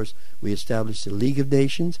War I, of course, we established the League of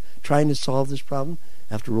Nations, trying to solve this problem.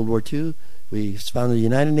 After World War II, we founded the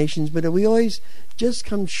United Nations, but we always just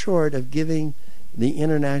come short of giving the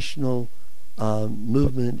international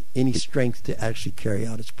movement any strength to actually carry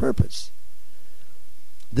out its purpose.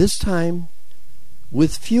 This time,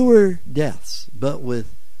 with fewer deaths, but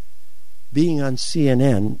with being on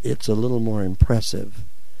CNN, it's a little more impressive.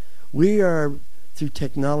 We are, through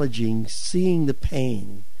technology, seeing the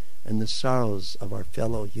pain and the sorrows of our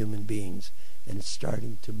fellow human beings, and it's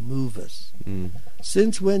starting to move us.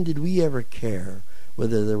 Since when did we ever care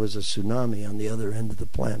whether there was a tsunami on the other end of the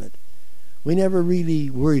planet? We never really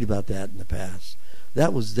worried about that in the past.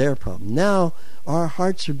 That was their problem. Now our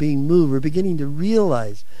hearts are being moved. We're beginning to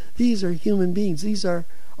realize these are human beings. These are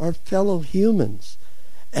our fellow humans.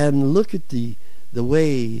 And look at the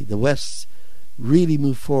way the West really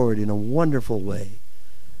moved forward in a wonderful way.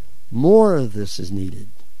 More of this is needed.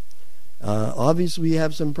 Obviously, we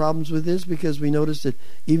have some problems with this because we noticed that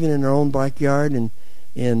even in our own backyard in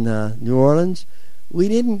New Orleans, we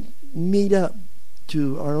didn't meet up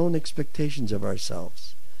to our own expectations of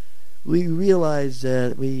ourselves. We realize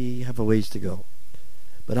that we have a ways to go.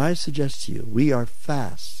 But I suggest to you, we are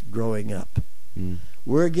fast growing up.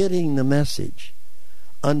 We're getting the message.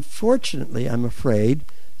 Unfortunately, I'm afraid,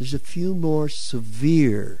 there's a few more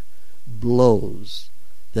severe blows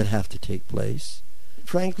that have to take place.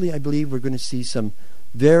 Frankly, I believe we're going to see some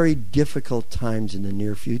very difficult times in the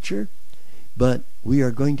near future, but we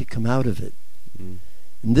are going to come out of it.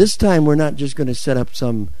 And this time, we're not just going to set up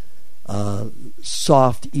some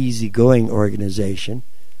soft, easygoing organization.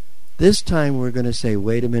 This time, we're going to say,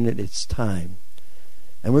 wait a minute, it's time.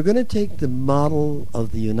 And we're going to take the model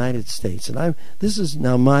of the United States. And this is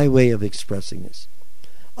now my way of expressing this.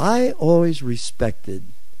 I always respected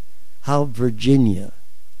how Virginia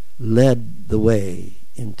led the way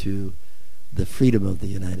into the freedom of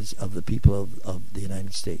the people of the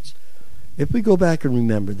United States. If we go back and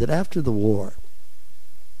remember that after the war,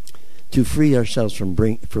 to free ourselves from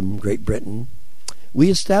Great Britain, we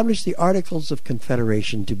established the Articles of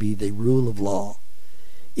Confederation to be the rule of law.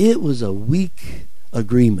 It was a weak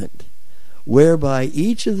agreement whereby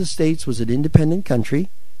each of the states was an independent country,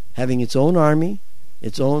 having its own army,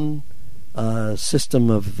 its own system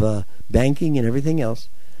of banking and everything else,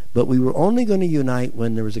 but we were only going to unite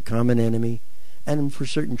when there was a common enemy and for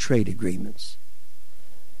certain trade agreements.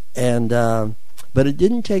 And but it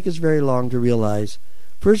didn't take us very long to realize,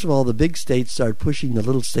 first of all, the big states started pushing the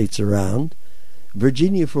little states around.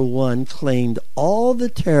 Virginia, for one, claimed all the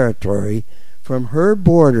territory from her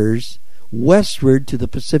borders westward to the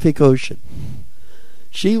Pacific Ocean.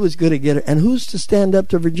 She was going to get it. And who's to stand up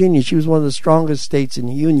to Virginia? She was one of the strongest states in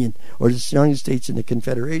the Union, or the strongest states in the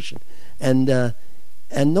Confederation. And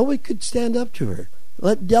nobody could stand up to her.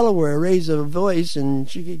 Let Delaware raise a voice and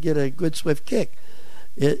she could get a good swift kick.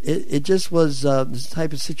 It just was this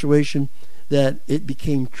type of situation that it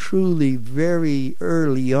became truly very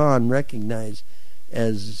early on recognized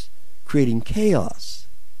as creating chaos.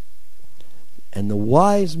 And the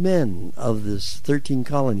wise men of this 13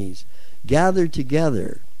 colonies gathered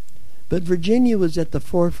together. But Virginia was at the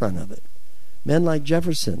forefront of it. Men like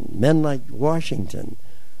Jefferson, men like Washington,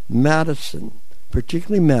 Madison,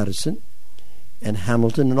 particularly Madison, and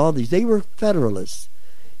Hamilton and all these, they were Federalists.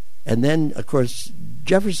 And then, of course,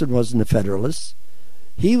 Jefferson wasn't a Federalist.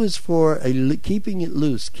 He was for keeping it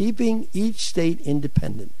loose, keeping each state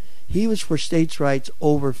independent. He was for states' rights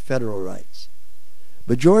over federal rights.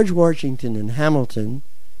 But George Washington and Hamilton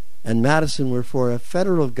and Madison were for a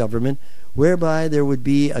federal government whereby there would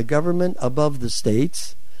be a government above the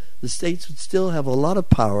states. The states would still have a lot of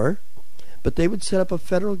power, but they would set up a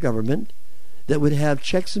federal government that would have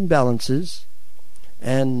checks and balances.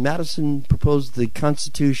 And Madison proposed the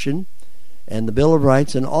Constitution and the Bill of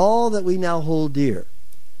Rights and all that we now hold dear.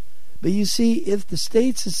 But you see, if the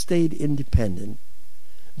states had stayed independent,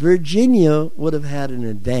 Virginia would have had an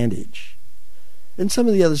advantage. And some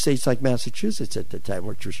of the other states like Massachusetts at the time,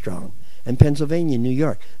 which were strong, and Pennsylvania, New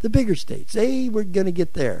York, the bigger states, they were going to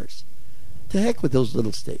get theirs. To heck with those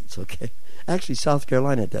little states, okay? Actually, South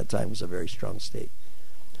Carolina at that time was a very strong state.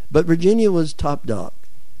 But Virginia was top dog.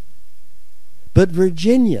 But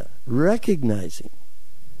Virginia, recognizing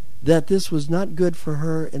that this was not good for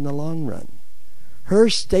her in the long run, her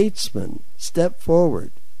statesmen stepped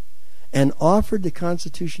forward and offered the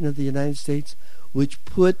Constitution of the United States, which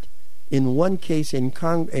put, in one case in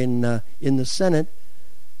the Senate,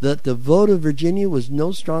 that the vote of Virginia was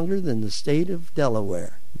no stronger than the state of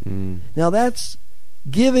Delaware. Now that's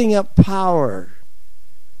giving up power.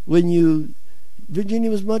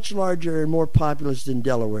 Virginia was much larger and more populous than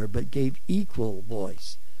Delaware, but gave equal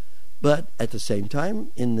voice. But at the same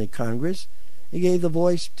time, in the Congress, it gave the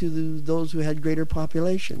voice to those who had greater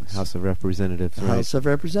populations. House of Representatives, right? House of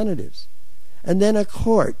Representatives. And then a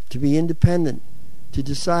court to be independent to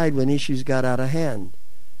decide when issues got out of hand.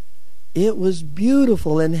 It was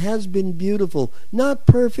beautiful and has been beautiful. Not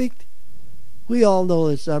perfect. We all know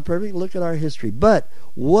it's not perfect. Look at our history. But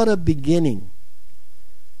what a beginning.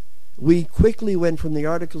 We quickly went from the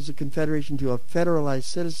Articles of Confederation to a federalized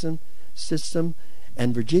citizen system,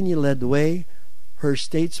 and Virginia led the way. Her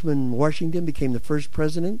statesman, Washington, became the first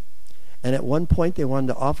president, and at one point they wanted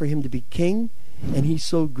to offer him to be king, and he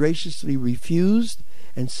so graciously refused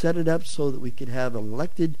and set it up so that we could have an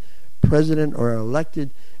elected president or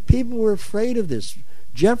elected. People were afraid of this.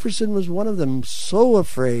 Jefferson was one of them, so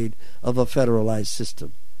afraid of a federalized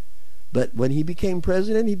system. But when he became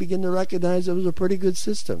president, he began to recognize it was a pretty good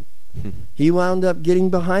system. He wound up getting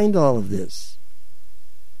behind all of this.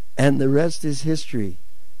 And the rest is history.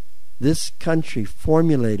 This country,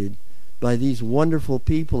 formulated by these wonderful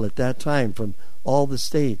people at that time from all the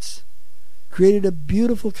states, created a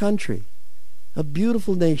beautiful country, a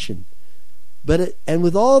beautiful nation. And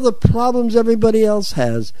with all the problems everybody else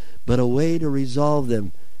has, but a way to resolve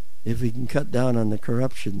them if we can cut down on the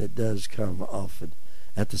corruption that does come often.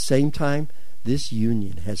 At the same time, this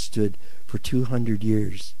union has stood for 200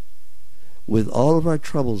 years. With all of our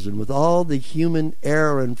troubles and with all the human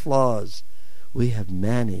error and flaws, we have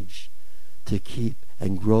managed to keep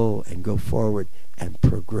and grow and go forward and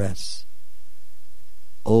progress.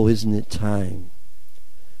 Oh, isn't it time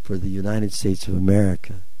for the United States of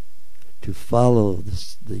America to follow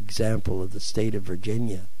the example of the state of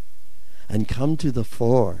Virginia and come to the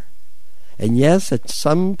fore? And yes, at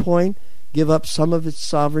some point, give up some of its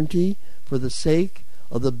sovereignty for the sake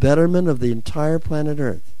of the betterment of the entire planet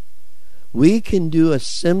Earth. We can do a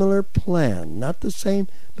similar plan, not the same,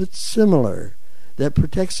 but similar, that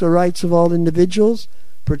protects the rights of all individuals,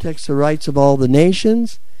 protects the rights of all the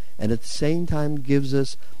nations, and at the same time gives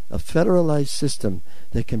us a federalized system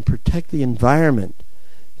that can protect the environment,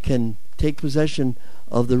 can take possession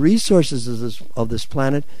of the resources of this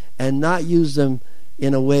planet and not use them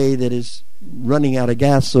in a way that is running out of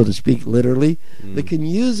gas, so to speak, literally, but can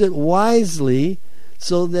use it wisely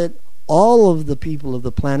so that all of the people of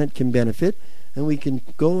the planet can benefit, and we can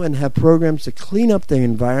go and have programs to clean up the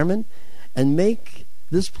environment and make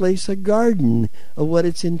this place a garden of what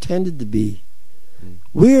it's intended to be.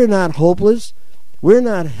 We're not hopeless. We're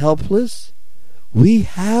not helpless. We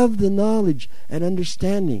have the knowledge and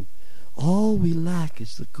understanding. All we lack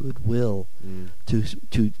is the goodwill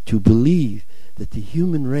to believe that the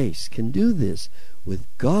human race can do this with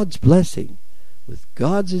God's blessing, with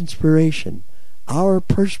God's inspiration, our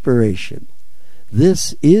perspiration.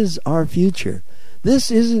 This is our future.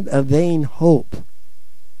 This isn't a vain hope.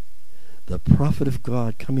 The prophet of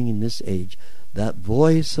God coming in this age, that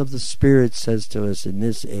voice of the Spirit says to us in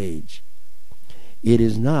this age, it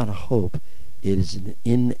is not a hope, it is an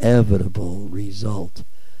inevitable result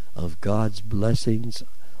of God's blessings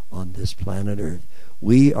on this planet Earth.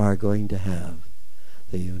 We are going to have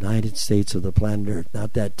the United States of the planet Earth,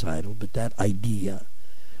 not that title, but that idea.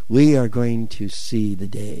 We are going to see the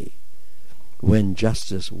day when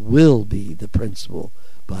justice will be the principle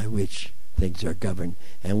by which things are governed.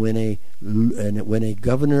 And when a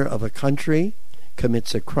governor of a country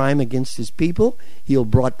commits a crime against his people, he'll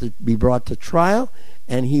be brought to trial,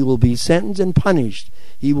 and he will be sentenced and punished.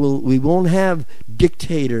 We won't have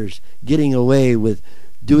dictators getting away with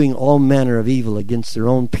doing all manner of evil against their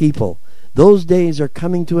own people. Those days are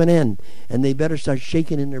coming to an end, and they better start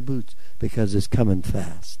shaking in their boots because it's coming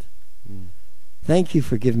fast. Thank you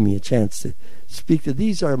for giving me a chance to speak to.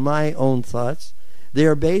 These are my own thoughts. They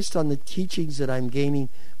are based on the teachings that I'm gaining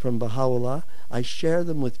from Baha'u'llah. I share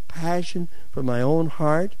them with passion from my own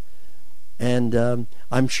heart, and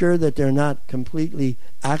I'm sure that they're not completely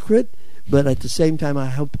accurate, but at the same time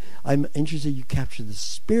I'm interested you capture the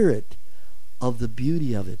spirit of the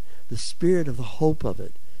beauty of it, the spirit of the hope of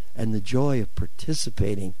it, and the joy of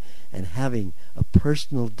participating and having a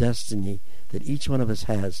personal destiny that each one of us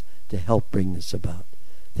has to help bring this about.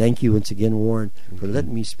 Thank you once again, Warren, for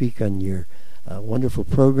letting me speak on your wonderful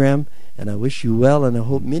program, and I wish you well, and I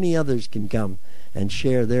hope many others can come and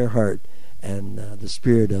share their heart and the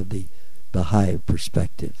spirit of the Baha'i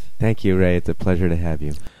perspective. Thank you, Ray. It's a pleasure to have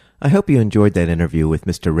you. I hope you enjoyed that interview with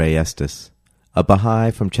Mr. Ray Estes, a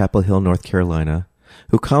Baha'i from Chapel Hill, North Carolina,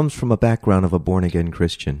 who comes from a background of a born-again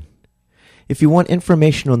Christian. If you want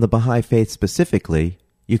information on the Baha'i faith specifically,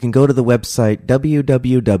 you can go to the website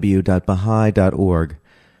www.baha'i.org.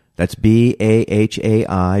 That's BAHAI.org.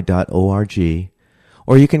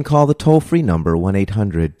 Or you can call the toll-free number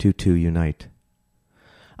 1-800-22-UNITE.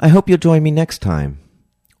 I hope you'll join me next time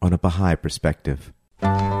on A Baha'i Perspective.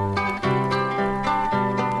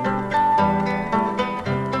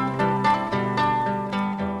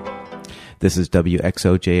 This is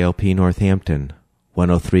WXOJLP Northampton,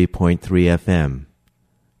 103.3 FM,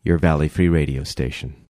 your Valley Free Radio station.